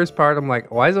like the first part, I'm like,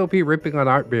 why is OP ripping on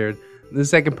Artbeard? The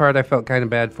second part, I felt kind of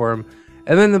bad for him.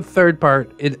 And then the third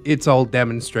part, it's all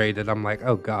demonstrated. I'm like,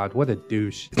 oh god, what a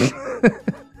douche.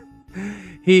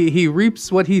 He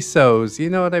reaps what he sows.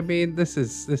 You know what I mean? This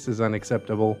is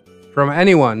unacceptable from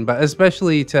anyone, but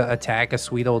especially to attack a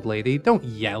sweet old lady. Don't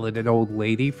yell at an old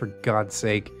lady, for God's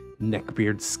sake,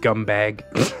 neckbeard scumbag.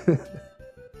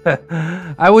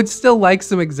 I would still like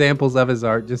some examples of his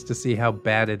art just to see how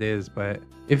bad it is, but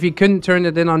if he couldn't turn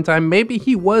it in on time, maybe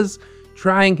he was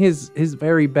trying his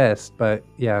very best. But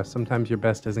yeah, sometimes your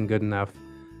best isn't good enough.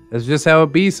 That's just how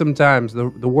it be sometimes. The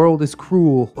world is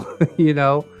cruel, you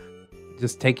know?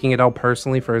 Just taking it all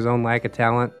personally for his own lack of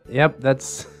talent. Yep,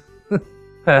 that's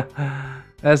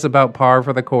that's about par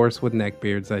for the course with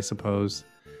neckbeards, I suppose.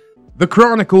 The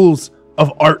Chronicles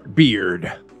of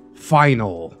Artbeard.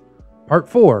 Final. Part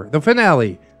 4, the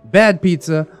finale. Bad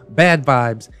pizza, bad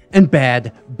vibes, and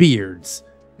bad beards.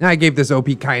 Now, I gave this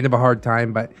OP kind of a hard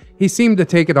time, but he seemed to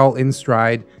take it all in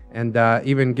stride, and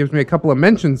even gives me a couple of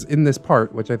mentions in this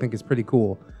part, which I think is pretty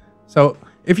cool. So,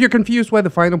 if you're confused why the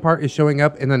final part is showing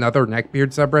up in another Neckbeard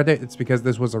subreddit, it's because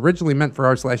this was originally meant for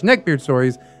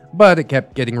r/NeckbeardStories, but it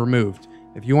kept getting removed.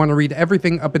 If you want to read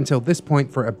everything up until this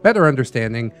point for a better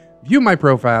understanding, view my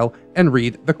profile and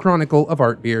read The Chronicle of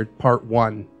Artbeard Part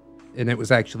 1. And it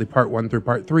was actually Part 1 through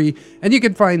Part 3, and you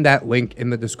can find that link in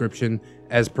the description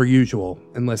as per usual,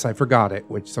 unless I forgot it,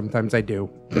 which sometimes I do,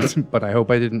 but I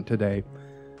hope I didn't today.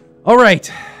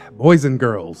 Alright, boys and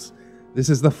girls, this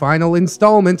is the final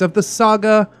installment of the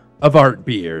saga of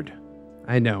Artbeard.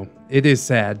 I know, it is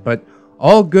sad, but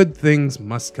all good things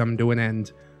must come to an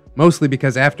end, mostly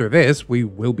because after this, we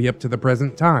will be up to the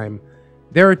present time.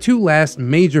 There are 2 last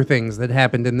major things that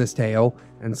happened in this tale,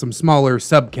 and some smaller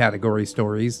subcategory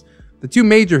stories. The 2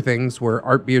 major things were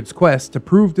Artbeard's quest to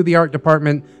prove to the art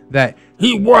department that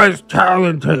He was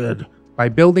talented. by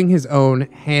building his own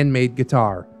handmade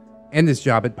guitar, and his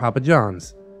job at Papa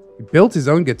John's. He built his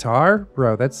own guitar?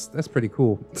 Bro, that's pretty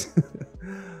cool.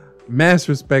 Mass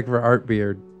respect for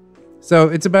Artbeard. So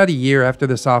it's about a year after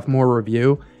the sophomore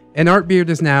review, and Artbeard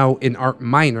is now in art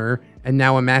minor, and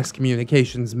now a mass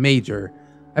communications major.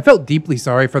 I felt deeply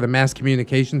sorry for the mass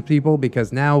communications people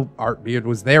because now Artbeard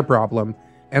was their problem,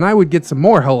 and I would get some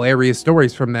more hilarious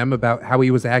stories from them about how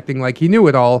he was acting like he knew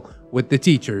it all with the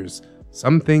teachers.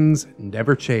 Some things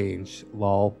never change,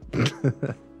 lol.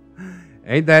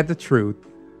 Ain't that the truth?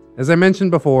 As I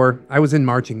mentioned before, I was in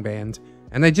marching band,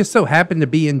 and I just so happened to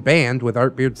be in band with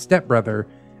Artbeard's stepbrother.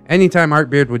 Anytime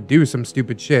Artbeard would do some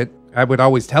stupid shit, I would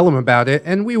always tell him about it,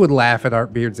 and we would laugh at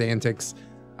Artbeard's antics.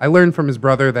 I learned from his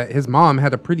brother that his mom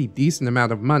had a pretty decent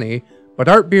amount of money, but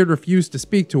Artbeard refused to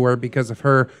speak to her because of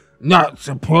her Not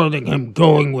supporting him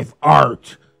going with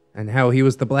art. and how he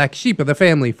was the black sheep of the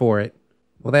family for it.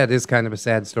 Well, that is kind of a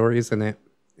sad story, isn't it?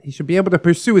 He should be able to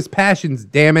pursue his passions,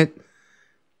 damn it.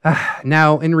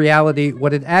 Now, in reality,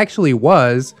 what it actually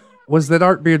was that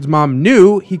Artbeard's mom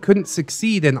knew he couldn't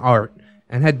succeed in art,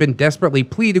 and had been desperately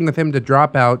pleading with him to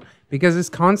drop out because his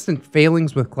constant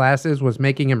failings with classes was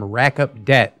making him rack up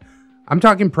debt. I'm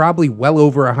talking probably well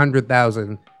over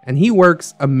 100,000, and he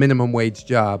works a minimum wage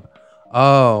job.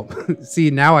 Oh, see,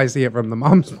 now I see it from the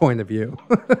mom's point of view.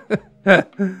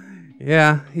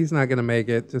 Yeah, he's not gonna make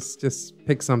it. Just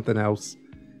pick something else.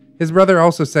 His brother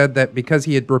also said that because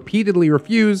he had repeatedly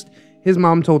refused, his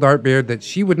mom told Artbeard that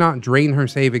she would not drain her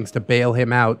savings to bail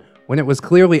him out when it was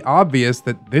clearly obvious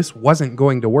that this wasn't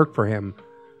going to work for him.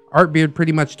 Artbeard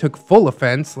pretty much took full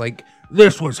offense, like,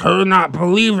 This was her not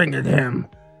believing in him.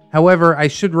 However, I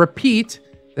should repeat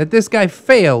that this guy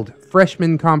failed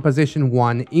Freshman Composition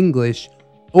 1 English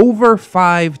over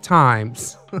 5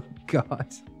 times. God.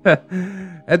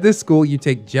 At this school, you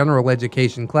take general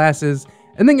education classes,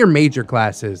 and then your major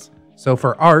classes. So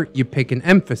for art, you pick an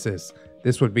emphasis.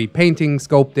 This would be painting,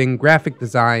 sculpting, graphic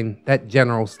design, that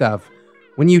general stuff.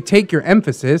 When you take your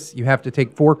emphasis, you have to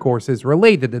take 4 courses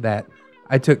related to that.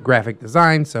 I took graphic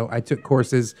design, so I took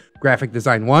courses graphic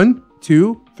design 1,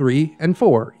 2, 3, and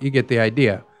 4. You get the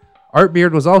idea.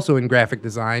 Artbeard was also in graphic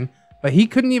design, but he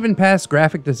couldn't even pass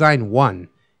graphic design 1.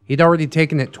 He'd already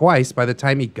taken it twice by the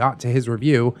time he got to his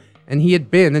review, and he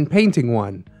had been in painting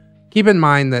 1. Keep in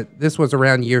mind that this was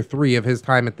around year 3 of his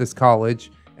time at this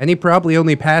college, and he probably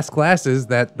only passed classes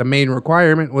that the main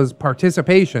requirement was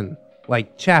participation,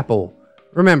 like chapel.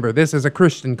 Remember, this is a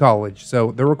Christian college,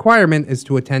 so the requirement is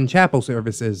to attend chapel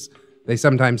services. They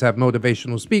sometimes have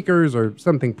motivational speakers or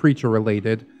something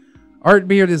preacher-related.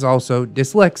 Artbeard is also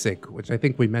dyslexic, which I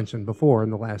think we mentioned before in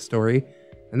the last story,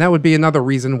 and that would be another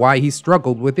reason why he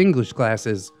struggled with English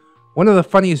classes. One of the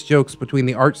funniest jokes between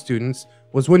the art students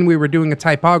was when we were doing a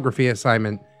typography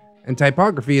assignment, and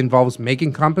typography involves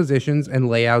making compositions and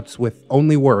layouts with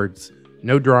only words,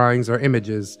 no drawings or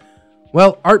images.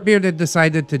 Well, Artbeard had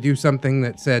decided to do something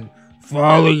that said,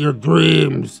 Follow your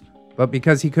dreams. but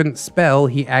because he couldn't spell,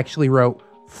 he actually wrote,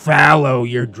 Follow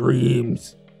your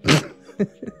dreams.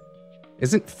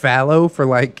 Isn't fallow for,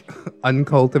 like,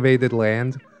 uncultivated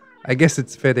land? I guess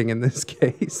it's fitting in this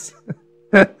case.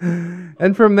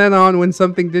 And from then on, when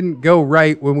something didn't go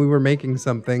right when we were making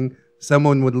something,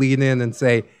 someone would lean in and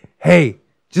say, hey,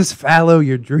 just follow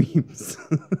your dreams.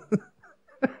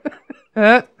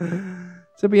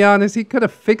 To be honest, he could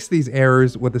have fixed these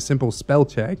errors with a simple spell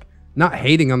check. Not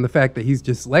hating on the fact that he's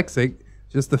dyslexic,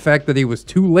 just the fact that he was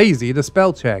too lazy to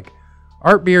spell check.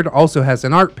 Artbeard also has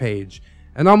an art page,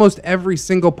 and almost every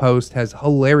single post has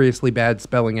hilariously bad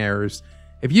spelling errors.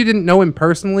 If you didn't know him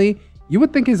personally, you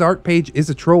would think his art page is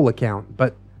a troll account,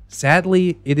 but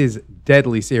sadly, it is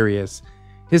deadly serious.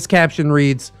 His caption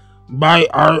reads, My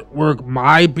artwork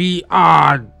might be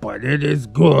odd, but it is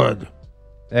good.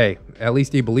 Hey, at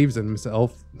least he believes in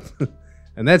himself.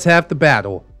 And that's half the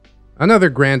battle.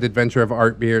 Another grand adventure of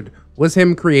Artbeard was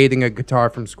him creating a guitar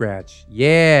from scratch.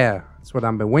 Yeah, that's what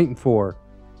I've been waiting for.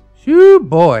 Shoo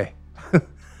boy.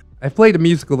 I've played a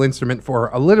musical instrument for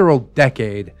a literal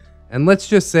decade, and let's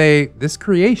just say this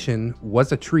creation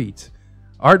was a treat.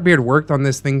 Artbeard worked on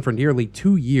this thing for nearly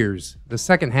 2 years, the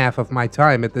second half of my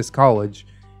time at this college.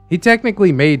 He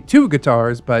technically made 2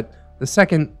 guitars, but the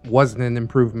second wasn't an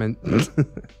improvement.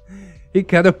 He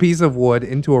cut a piece of wood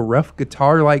into a rough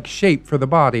guitar-like shape for the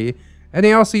body, and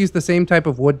he also used the same type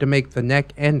of wood to make the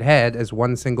neck and head as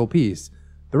one single piece.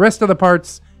 The rest of the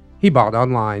parts, he bought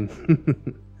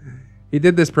online. He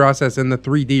did this process in the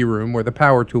 3D room where the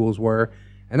power tools were,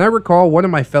 and I recall one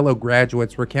of my fellow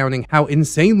graduates recounting how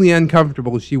insanely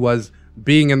uncomfortable she was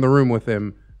being in the room with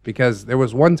him, because there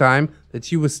was one time that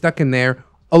she was stuck in there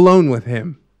alone with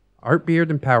him. Artbeard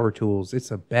and power tools,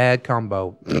 it's a bad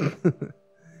combo.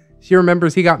 She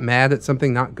remembers he got mad at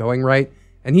something not going right,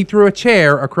 and he threw a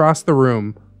chair across the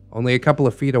room, only a couple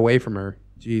of feet away from her.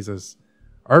 Jesus.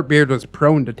 Artbeard was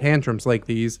prone to tantrums like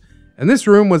these, and this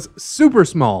room was super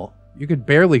small. You could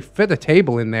barely fit a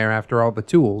table in there after all the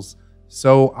tools,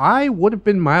 so I would have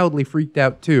been mildly freaked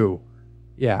out too.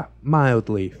 Yeah,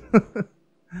 mildly.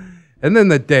 And then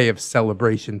the day of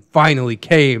celebration finally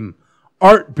came.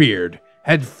 Artbeard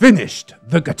had finished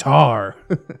the guitar.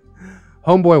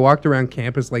 Homeboy walked around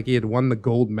campus like he had won the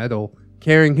gold medal,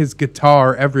 carrying his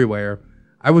guitar everywhere.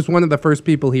 I was one of the first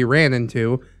people he ran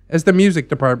into, as the music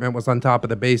department was on top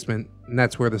of the basement, and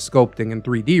that's where the sculpting and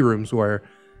 3D rooms were.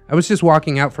 I was just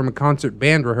walking out from a concert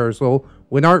band rehearsal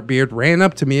when Artbeard ran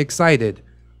up to me excited.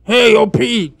 Hey, OP,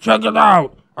 check it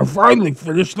out. I finally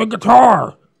finished the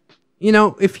guitar. You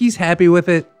know, if he's happy with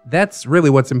it, that's really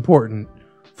what's important.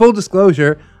 Full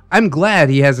disclosure, I'm glad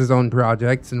he has his own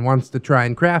projects and wants to try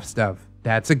and craft stuff.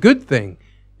 That's a good thing.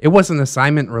 It wasn't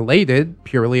assignment related,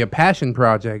 purely a passion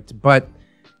project, but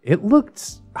it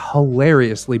looked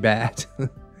hilariously bad.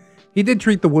 He did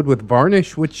treat the wood with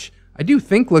varnish, which I do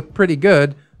think looked pretty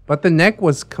good, but the neck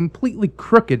was completely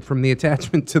crooked from the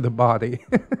attachment to the body.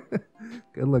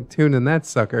 Good luck tuning that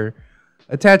sucker.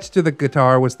 Attached to the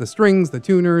guitar was the strings, the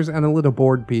tuners, and a little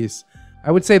board piece.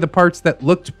 I would say the parts that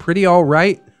looked pretty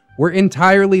alright were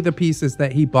entirely the pieces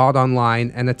that he bought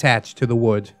online and attached to the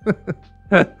wood.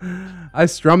 I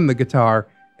strummed the guitar,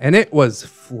 and it was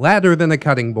flatter than a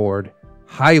cutting board,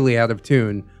 highly out of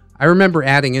tune. I remember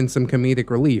adding in some comedic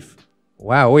relief.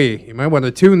 Wowee, you might want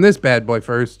to tune this bad boy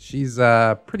first. She's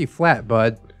pretty flat,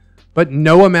 bud. But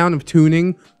no amount of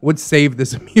tuning would save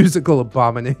this musical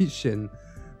abomination,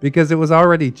 because it was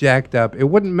already jacked up. It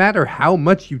wouldn't matter how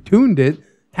much you tuned it,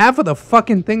 half of the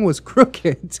fucking thing was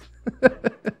crooked.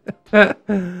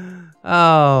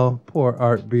 Oh, poor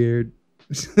Artbeard.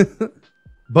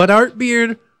 But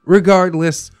Artbeard,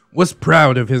 regardless, was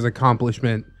proud of his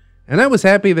accomplishment, and I was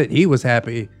happy that he was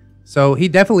happy. So he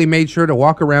definitely made sure to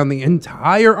walk around the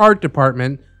entire art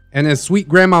department, and as sweet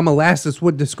Grandma Molasses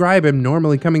would describe him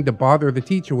normally coming to bother the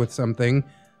teacher with something,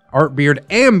 Artbeard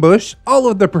ambushed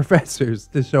all of the professors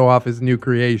to show off his new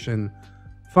creation.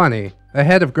 Funny, the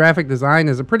head of graphic design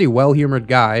is a pretty well-humored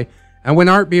guy, and when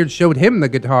Artbeard showed him the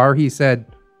guitar, he said,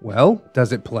 "Well,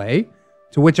 does it play?"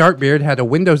 To which Artbeard had a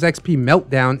Windows XP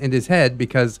meltdown in his head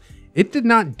because it did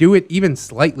not do it even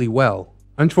slightly well.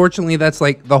 Unfortunately, that's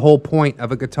like the whole point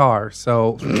of a guitar,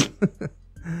 so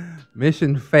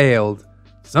mission failed.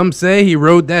 Some say he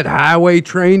rode that highway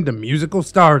train to musical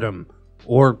stardom,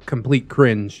 or complete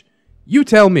cringe. You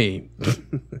tell me.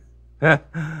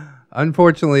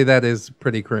 Unfortunately, that is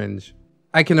pretty cringe.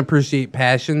 I can appreciate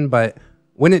passion, but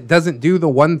when it doesn't do the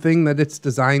one thing that it's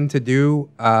designed to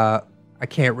do, I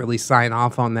can't really sign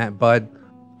off on that, bud.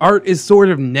 Art is sort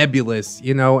of nebulous,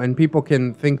 you know, and people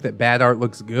can think that bad art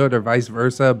looks good or vice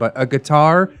versa, but a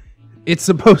guitar, it's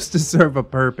supposed to serve a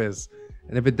purpose.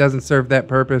 And if it doesn't serve that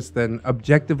purpose, then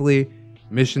objectively,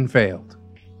 mission failed.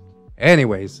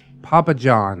 Anyways, Papa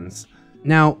John's.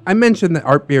 Now, I mentioned that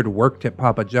Artbeard worked at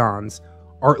Papa John's.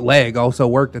 Art Leg also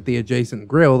worked at the adjacent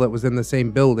grill that was in the same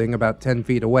building about 10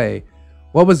 feet away.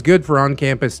 What was good for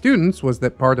on-campus students was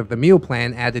that part of the meal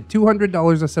plan added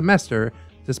 $200 a semester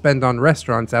to spend on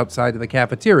restaurants outside of the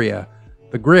cafeteria.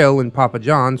 The grill and Papa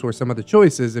John's were some of the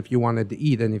choices if you wanted to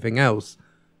eat anything else.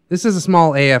 This is a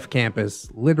small AF campus.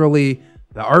 Literally,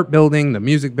 the art building, the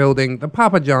music building, the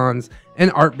Papa John's, and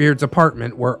Artbeard's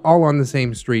apartment were all on the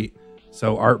same street,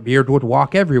 so Artbeard would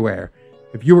walk everywhere.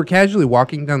 If you were casually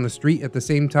walking down the street at the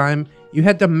same time, you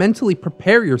had to mentally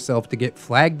prepare yourself to get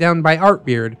flagged down by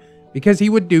Artbeard because he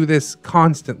would do this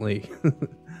constantly.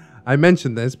 I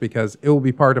mentioned this because it will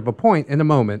be part of a point in a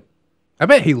moment. I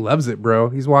bet he loves it, bro.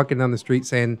 He's walking down the street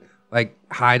saying, like,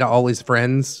 hi to all his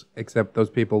friends, except those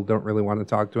people don't really want to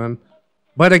talk to him.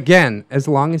 But again, as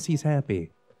long as he's happy.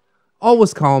 All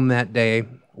was calm that day.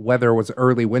 Weather was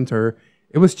early winter.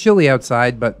 It was chilly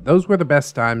outside, but those were the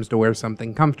best times to wear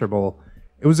something comfortable.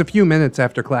 It was a few minutes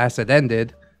after class had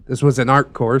ended. This was an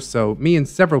art course, so me and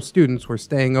several students were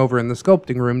staying over in the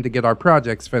sculpting room to get our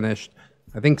projects finished.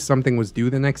 I think something was due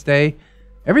the next day.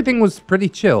 Everything was pretty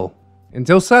chill,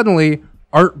 until suddenly,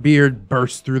 Artbeard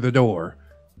burst through the door.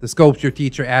 The sculpture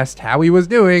teacher asked how he was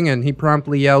doing, and he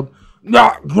promptly yelled,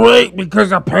 "Not great,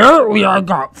 because apparently I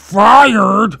got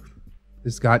fired."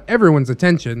 This got everyone's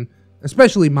attention,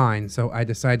 especially mine, so I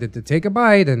decided to take a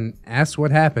bite and ask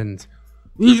what happened.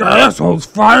 "These assholes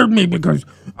fired me because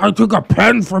I took a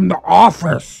pen from the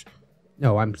office."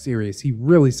 No, I'm serious. He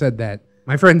really said that.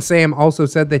 My friend Sam also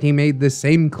said that he made this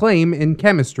same claim in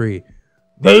chemistry.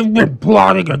 "They've been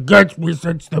plotting against me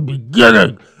since the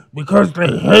beginning because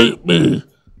they hate me."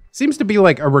 Seems to be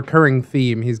like a recurring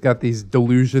theme. He's got these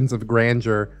delusions of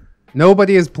grandeur.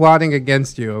 Nobody is plotting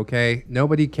against you, okay?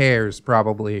 Nobody cares,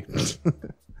 probably.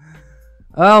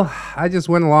 Well, I just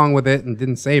went along with it and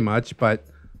didn't say much, but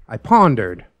I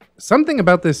pondered. Something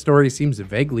about this story seems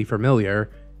vaguely familiar,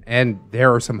 and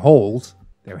there are some holes.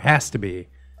 There has to be.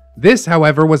 This,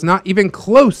 however, was not even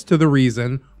close to the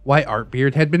reason why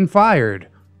Artbeard had been fired.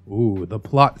 Ooh, the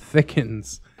plot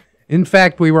thickens. In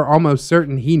fact, we were almost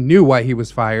certain he knew why he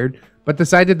was fired, but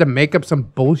decided to make up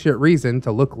some bullshit reason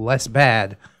to look less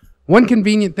bad. One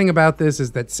convenient thing about this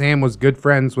is that Sam was good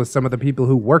friends with some of the people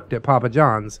who worked at Papa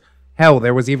John's. Hell,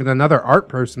 there was even another art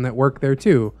person that worked there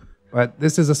too. But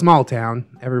this is a small town.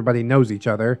 Everybody knows each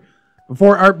other.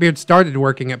 Before Artbeard started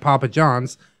working at Papa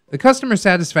John's, the customer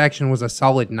satisfaction was a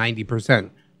solid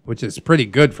 90%, which is pretty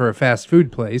good for a fast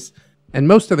food place, and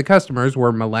most of the customers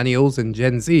were millennials and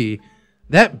Gen Z.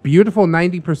 That beautiful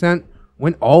 90%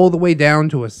 went all the way down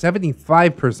to a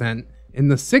 75% in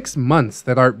the 6 months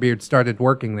that Artbeard started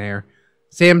working there.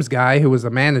 Sam's guy, who was a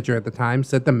manager at the time,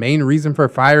 said the main reason for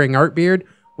firing Artbeard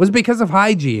was because of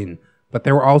hygiene, but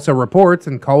there were also reports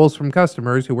and calls from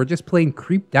customers who were just plain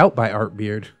creeped out by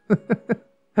Artbeard.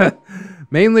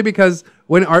 Mainly because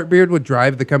when Artbeard would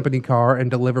drive the company car and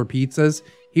deliver pizzas,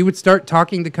 he would start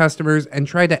talking to customers and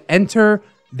try to enter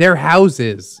their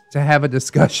houses to have a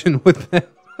discussion with them.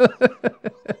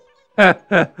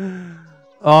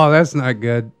 Oh, that's not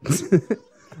good.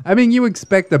 I mean, you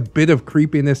expect a bit of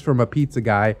creepiness from a pizza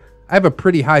guy. I have a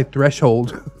pretty high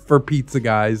threshold for pizza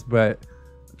guys, but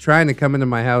trying to come into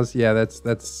my house, yeah,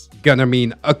 that's gonna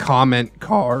mean a comment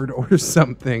card or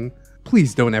something.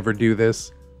 Please don't ever do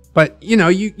this. But, you know,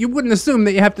 you wouldn't assume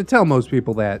that you have to tell most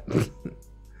people that.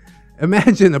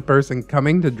 Imagine a person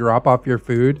coming to drop off your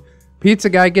food. Pizza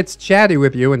guy gets chatty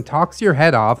with you and talks your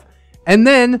head off, and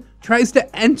then tries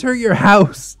to enter your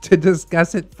house to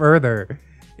discuss it further.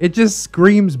 It just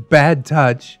screams bad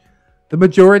touch. The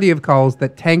majority of calls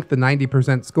that tanked the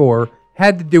 90% score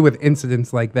had to do with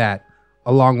incidents like that,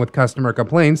 along with customer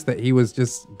complaints that he was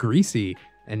just greasy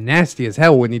and nasty as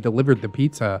hell when he delivered the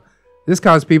pizza. This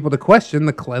caused people to question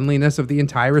the cleanliness of the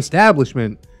entire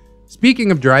establishment.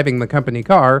 Speaking of driving the company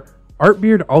car,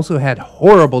 Artbeard also had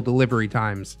horrible delivery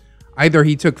times. Either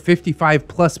he took 55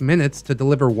 plus minutes to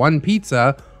deliver one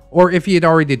pizza, or if he had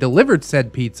already delivered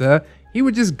said pizza, he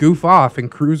would just goof off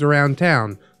and cruise around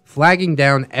town, flagging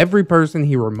down every person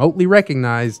he remotely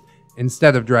recognized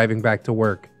instead of driving back to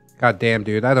work. God damn,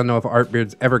 dude, I don't know if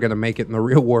Artbeard's ever gonna make it in the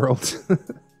real world.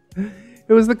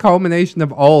 It was the culmination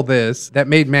of all this that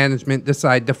made management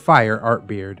decide to fire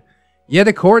Artbeard. Yet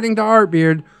according to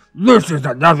Artbeard, This is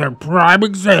another prime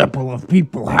example of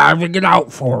people having it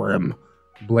out for him.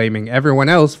 blaming everyone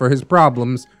else for his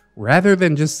problems rather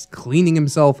than just cleaning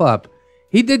himself up.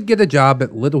 He did get a job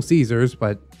at Little Caesars,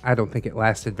 but I don't think it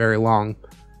lasted very long.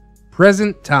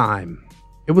 Present time.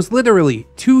 It was literally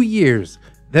 2 years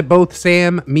that both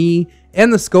Sam, me,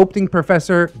 and the sculpting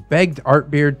professor begged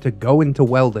Artbeard to go into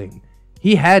welding.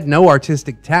 He had no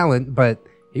artistic talent, but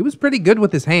he was pretty good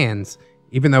with his hands.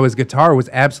 Even though his guitar was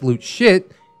absolute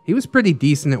shit, he was pretty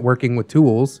decent at working with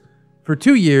tools. For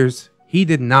 2 years, he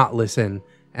did not listen,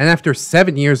 and after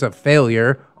 7 years of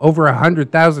failure, over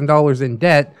 $100,000 in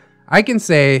debt, I can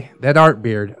say that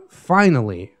Artbeard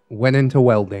finally went into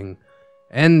welding.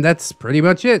 And that's pretty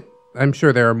much it. I'm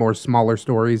sure there are more smaller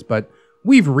stories, but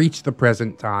we've reached the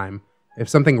present time. If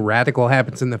something radical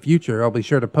happens in the future, I'll be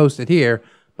sure to post it here.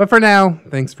 But for now,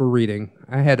 thanks for reading.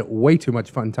 I had way too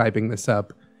much fun typing this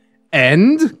up.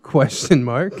 End? Question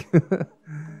mark.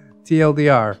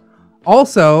 TLDR.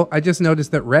 Also, I just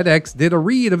noticed that ReddX did a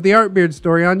read of the Artbeard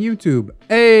story on YouTube.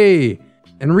 Hey!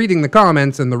 And reading the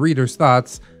comments and the reader's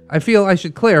thoughts, I feel I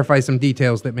should clarify some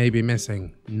details that may be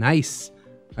missing. Nice.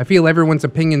 I feel everyone's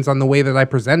opinions on the way that I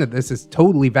presented this is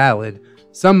totally valid.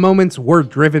 Some moments were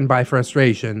driven by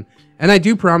frustration, and I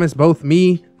do promise both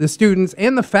me, the students,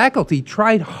 and the faculty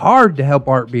tried hard to help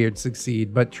Artbeard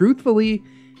succeed, but truthfully,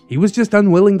 he was just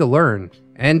unwilling to learn,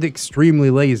 and extremely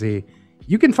lazy.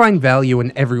 You can find value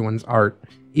in everyone's art.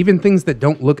 Even things that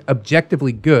don't look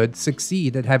objectively good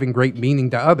succeed at having great meaning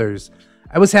to others.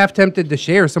 I was half tempted to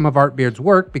share some of Artbeard's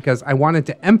work because I wanted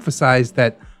to emphasize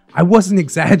that I wasn't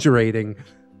exaggerating,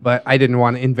 but I didn't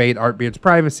want to invade Artbeard's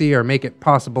privacy or make it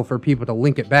possible for people to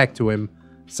link it back to him.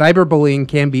 Cyberbullying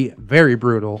can be very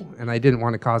brutal, and I didn't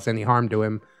want to cause any harm to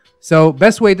him. So,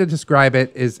 best way to describe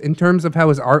it is in terms of how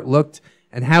his art looked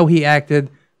and how he acted.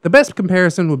 The best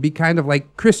comparison would be kind of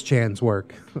like Chris Chan's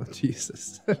work. Oh,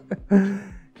 Jesus.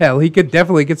 Hell, he could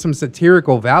definitely get some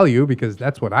satirical value because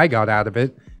that's what I got out of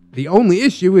it. The only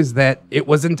issue is that it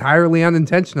was entirely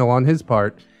unintentional on his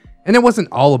part, and it wasn't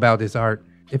all about his art.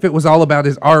 If it was all about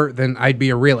his art, then I'd be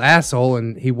a real asshole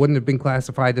and he wouldn't have been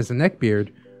classified as a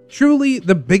neckbeard. Truly,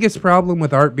 the biggest problem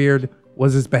with Artbeard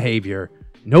was his behavior.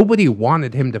 Nobody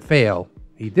wanted him to fail.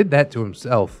 He did that to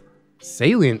himself.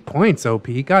 Salient points, OP.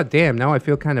 Goddamn, now I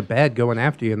feel kind of bad going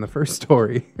after you in the first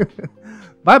story.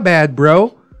 My bad,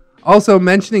 bro. Also,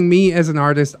 mentioning me as an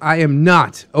artist, I am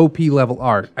not OP level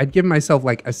art. I'd give myself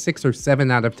like a 6 or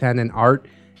 7 out of 10 in art.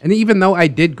 And even though I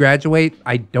did graduate,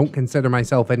 I don't consider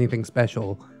myself anything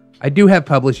special. I do have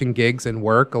publishing gigs and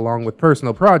work along with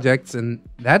personal projects, and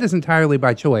that is entirely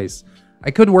by choice. I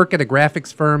could work at a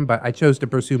graphics firm, but I chose to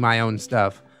pursue my own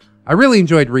stuff. I really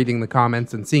enjoyed reading the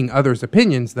comments and seeing others'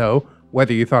 opinions though,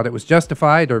 whether you thought it was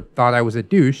justified or thought I was a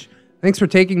douche. Thanks for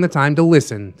taking the time to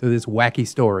listen to this wacky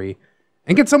story.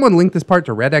 And can someone link this part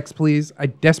to ReddX, please? I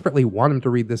desperately want him to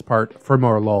read this part for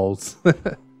more lols.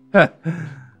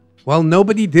 While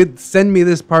nobody did send me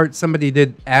this part, somebody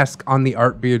did ask on the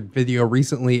Artbeard video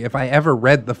recently if I ever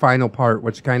read the final part,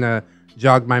 which kind of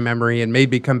jogged my memory and made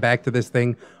me come back to this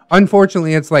thing.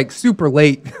 Unfortunately, it's like super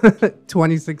late,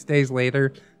 26 days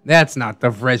later. That's not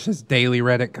the freshest daily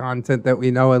Reddit content that we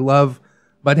know and love.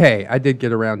 But hey, I did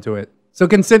get around to it. So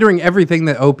considering everything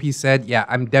that OP said, yeah,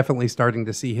 I'm definitely starting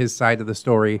to see his side of the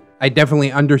story. I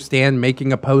definitely understand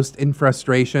making a post in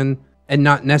frustration and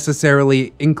not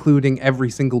necessarily including every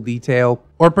single detail,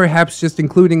 or perhaps just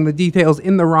including the details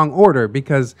in the wrong order,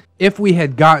 because if we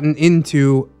had gotten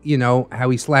into, you know, how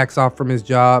he slacks off from his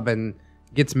job and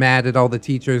gets mad at all the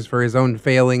teachers for his own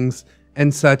failings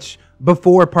and such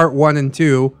before part 1 and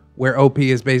 2, where OP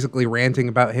is basically ranting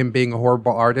about him being a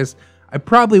horrible artist, I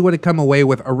probably would have come away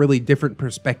with a really different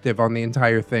perspective on the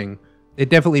entire thing. It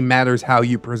definitely matters how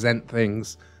you present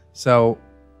things. So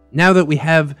now that we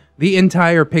have the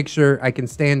entire picture, I can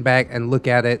stand back and look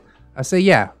at it. I say,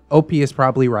 yeah, OP is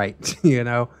probably right. You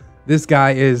know, this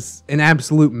guy is an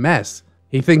absolute mess.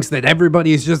 He thinks that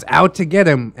everybody is just out to get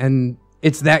him, and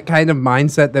it's that kind of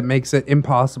mindset that makes it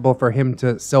impossible for him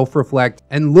to self-reflect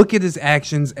and look at his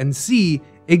actions and see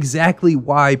exactly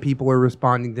why people are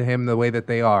responding to him the way that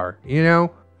they are. You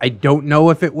know, I don't know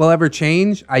if it will ever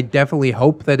change. I definitely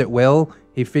hope that it will.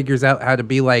 He figures out how to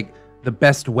be like the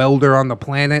best welder on the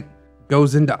planet,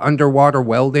 goes into underwater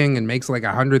welding and makes like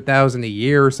 100,000 a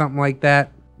year or something like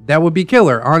that. That would be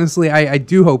killer. Honestly, I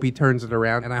do hope he turns it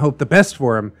around, and I hope the best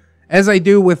for him. as I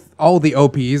do with all the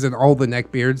OPs and all the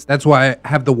neckbeards. That's why I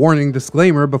have the warning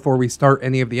disclaimer before we start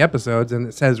any of the episodes, and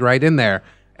it says right in there,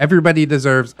 everybody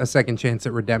deserves a second chance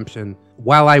at redemption.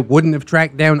 While I wouldn't have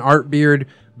tracked down Artbeard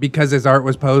because his art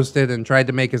was posted and tried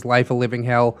to make his life a living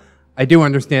hell, I do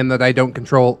understand that I don't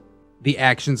control the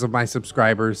actions of my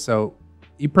subscribers, so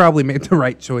you probably made the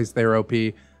right choice there, OP.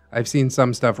 I've seen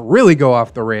some stuff really go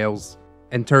off the rails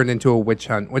and turn into a witch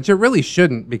hunt, which it really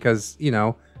shouldn't because, you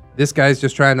know, this guy's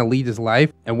just trying to lead his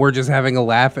life and we're just having a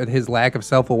laugh at his lack of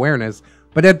self-awareness.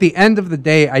 But at the end of the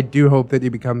day, I do hope that he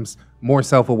becomes more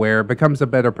self-aware, becomes a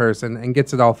better person, and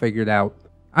gets it all figured out.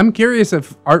 I'm curious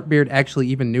if Artbeard actually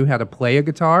even knew how to play a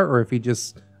guitar or if he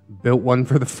just built one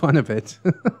for the fun of it.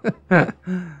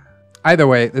 Either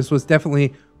way, this was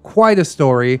definitely quite a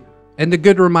story and a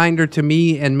good reminder to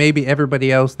me and maybe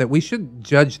everybody else that we should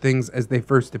judge things as they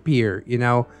first appear, you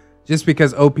know? Just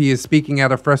because OP is speaking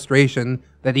out of frustration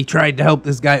that he tried to help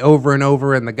this guy over and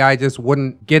over and the guy just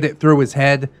wouldn't get it through his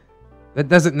head, that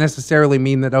doesn't necessarily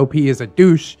mean that OP is a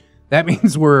douche. That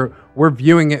means we're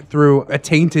viewing it through a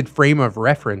tainted frame of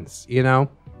reference, you know?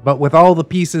 But with all the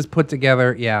pieces put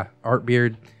together, yeah,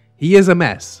 Artbeard, he is a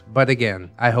mess. But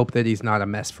again, I hope that he's not a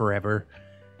mess forever.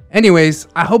 Anyways,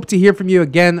 I hope to hear from you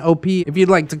again, OP. If you'd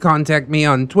like to contact me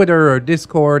on Twitter or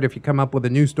Discord, if you come up with a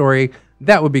new story,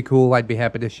 that would be cool. I'd be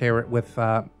happy to share it with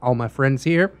all my friends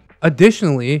here.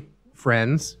 Additionally,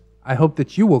 friends, I hope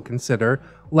that you will consider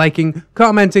liking,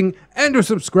 commenting, and or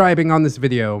subscribing on this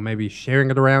video. Maybe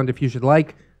sharing it around if you should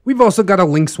like. We've also got a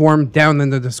link swarm down in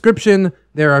the description.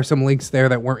 There are some links there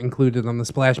that weren't included on the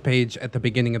splash page at the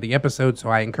beginning of the episode, so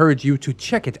I encourage you to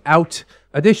check it out.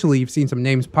 Additionally, you've seen some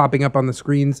names popping up on the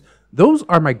screens. Those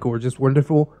are my gorgeous,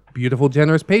 wonderful, beautiful,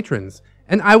 generous patrons.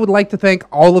 And I would like to thank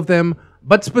all of them,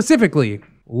 but specifically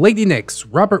Lady Nix,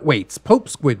 Robert Waits, Pope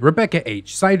Squid, Rebecca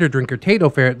H, Cider Drinker, Tato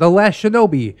Fair, The Last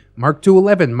Shinobi, Mark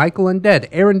 211, Michael Undead,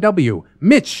 Aaron W,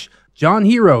 Mitch, John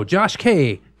Hero, Josh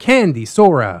K, Candy,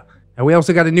 Sora. And we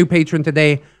also got a new patron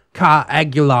today, Ka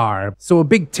Aguilar. So a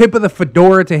big tip of the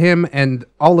fedora to him and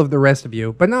all of the rest of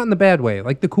you, but not in the bad way,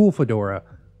 like the cool fedora.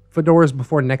 Fedoras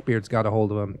before neckbeards got a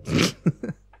hold of him.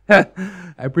 I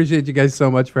appreciate you guys so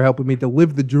much for helping me to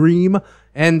live the dream.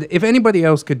 And if anybody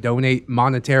else could donate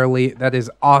monetarily, that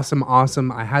is awesome,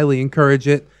 awesome. I highly encourage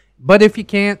it. But if you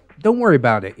can't, don't worry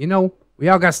about it. You know, we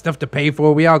all got stuff to pay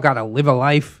for. We all got to live a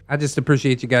life. I just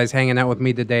appreciate you guys hanging out with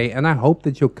me today. And I hope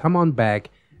that you'll come on back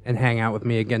and hang out with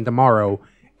me again tomorrow.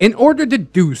 In order to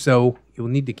do so, you'll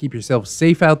need to keep yourself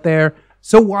safe out there.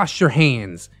 So wash your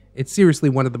hands. It's seriously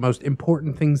one of the most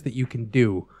important things that you can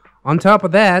do. On top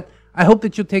of that, I hope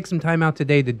that you'll take some time out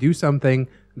today to do something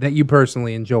that you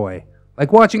personally enjoy.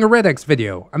 Like watching a ReddX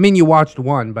video. I mean, you watched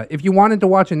one, but if you wanted to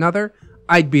watch another,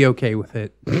 I'd be okay with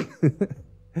it.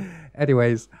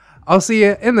 Anyways, I'll see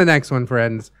you in the next one,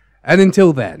 friends. And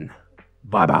until then,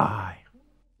 bye-bye.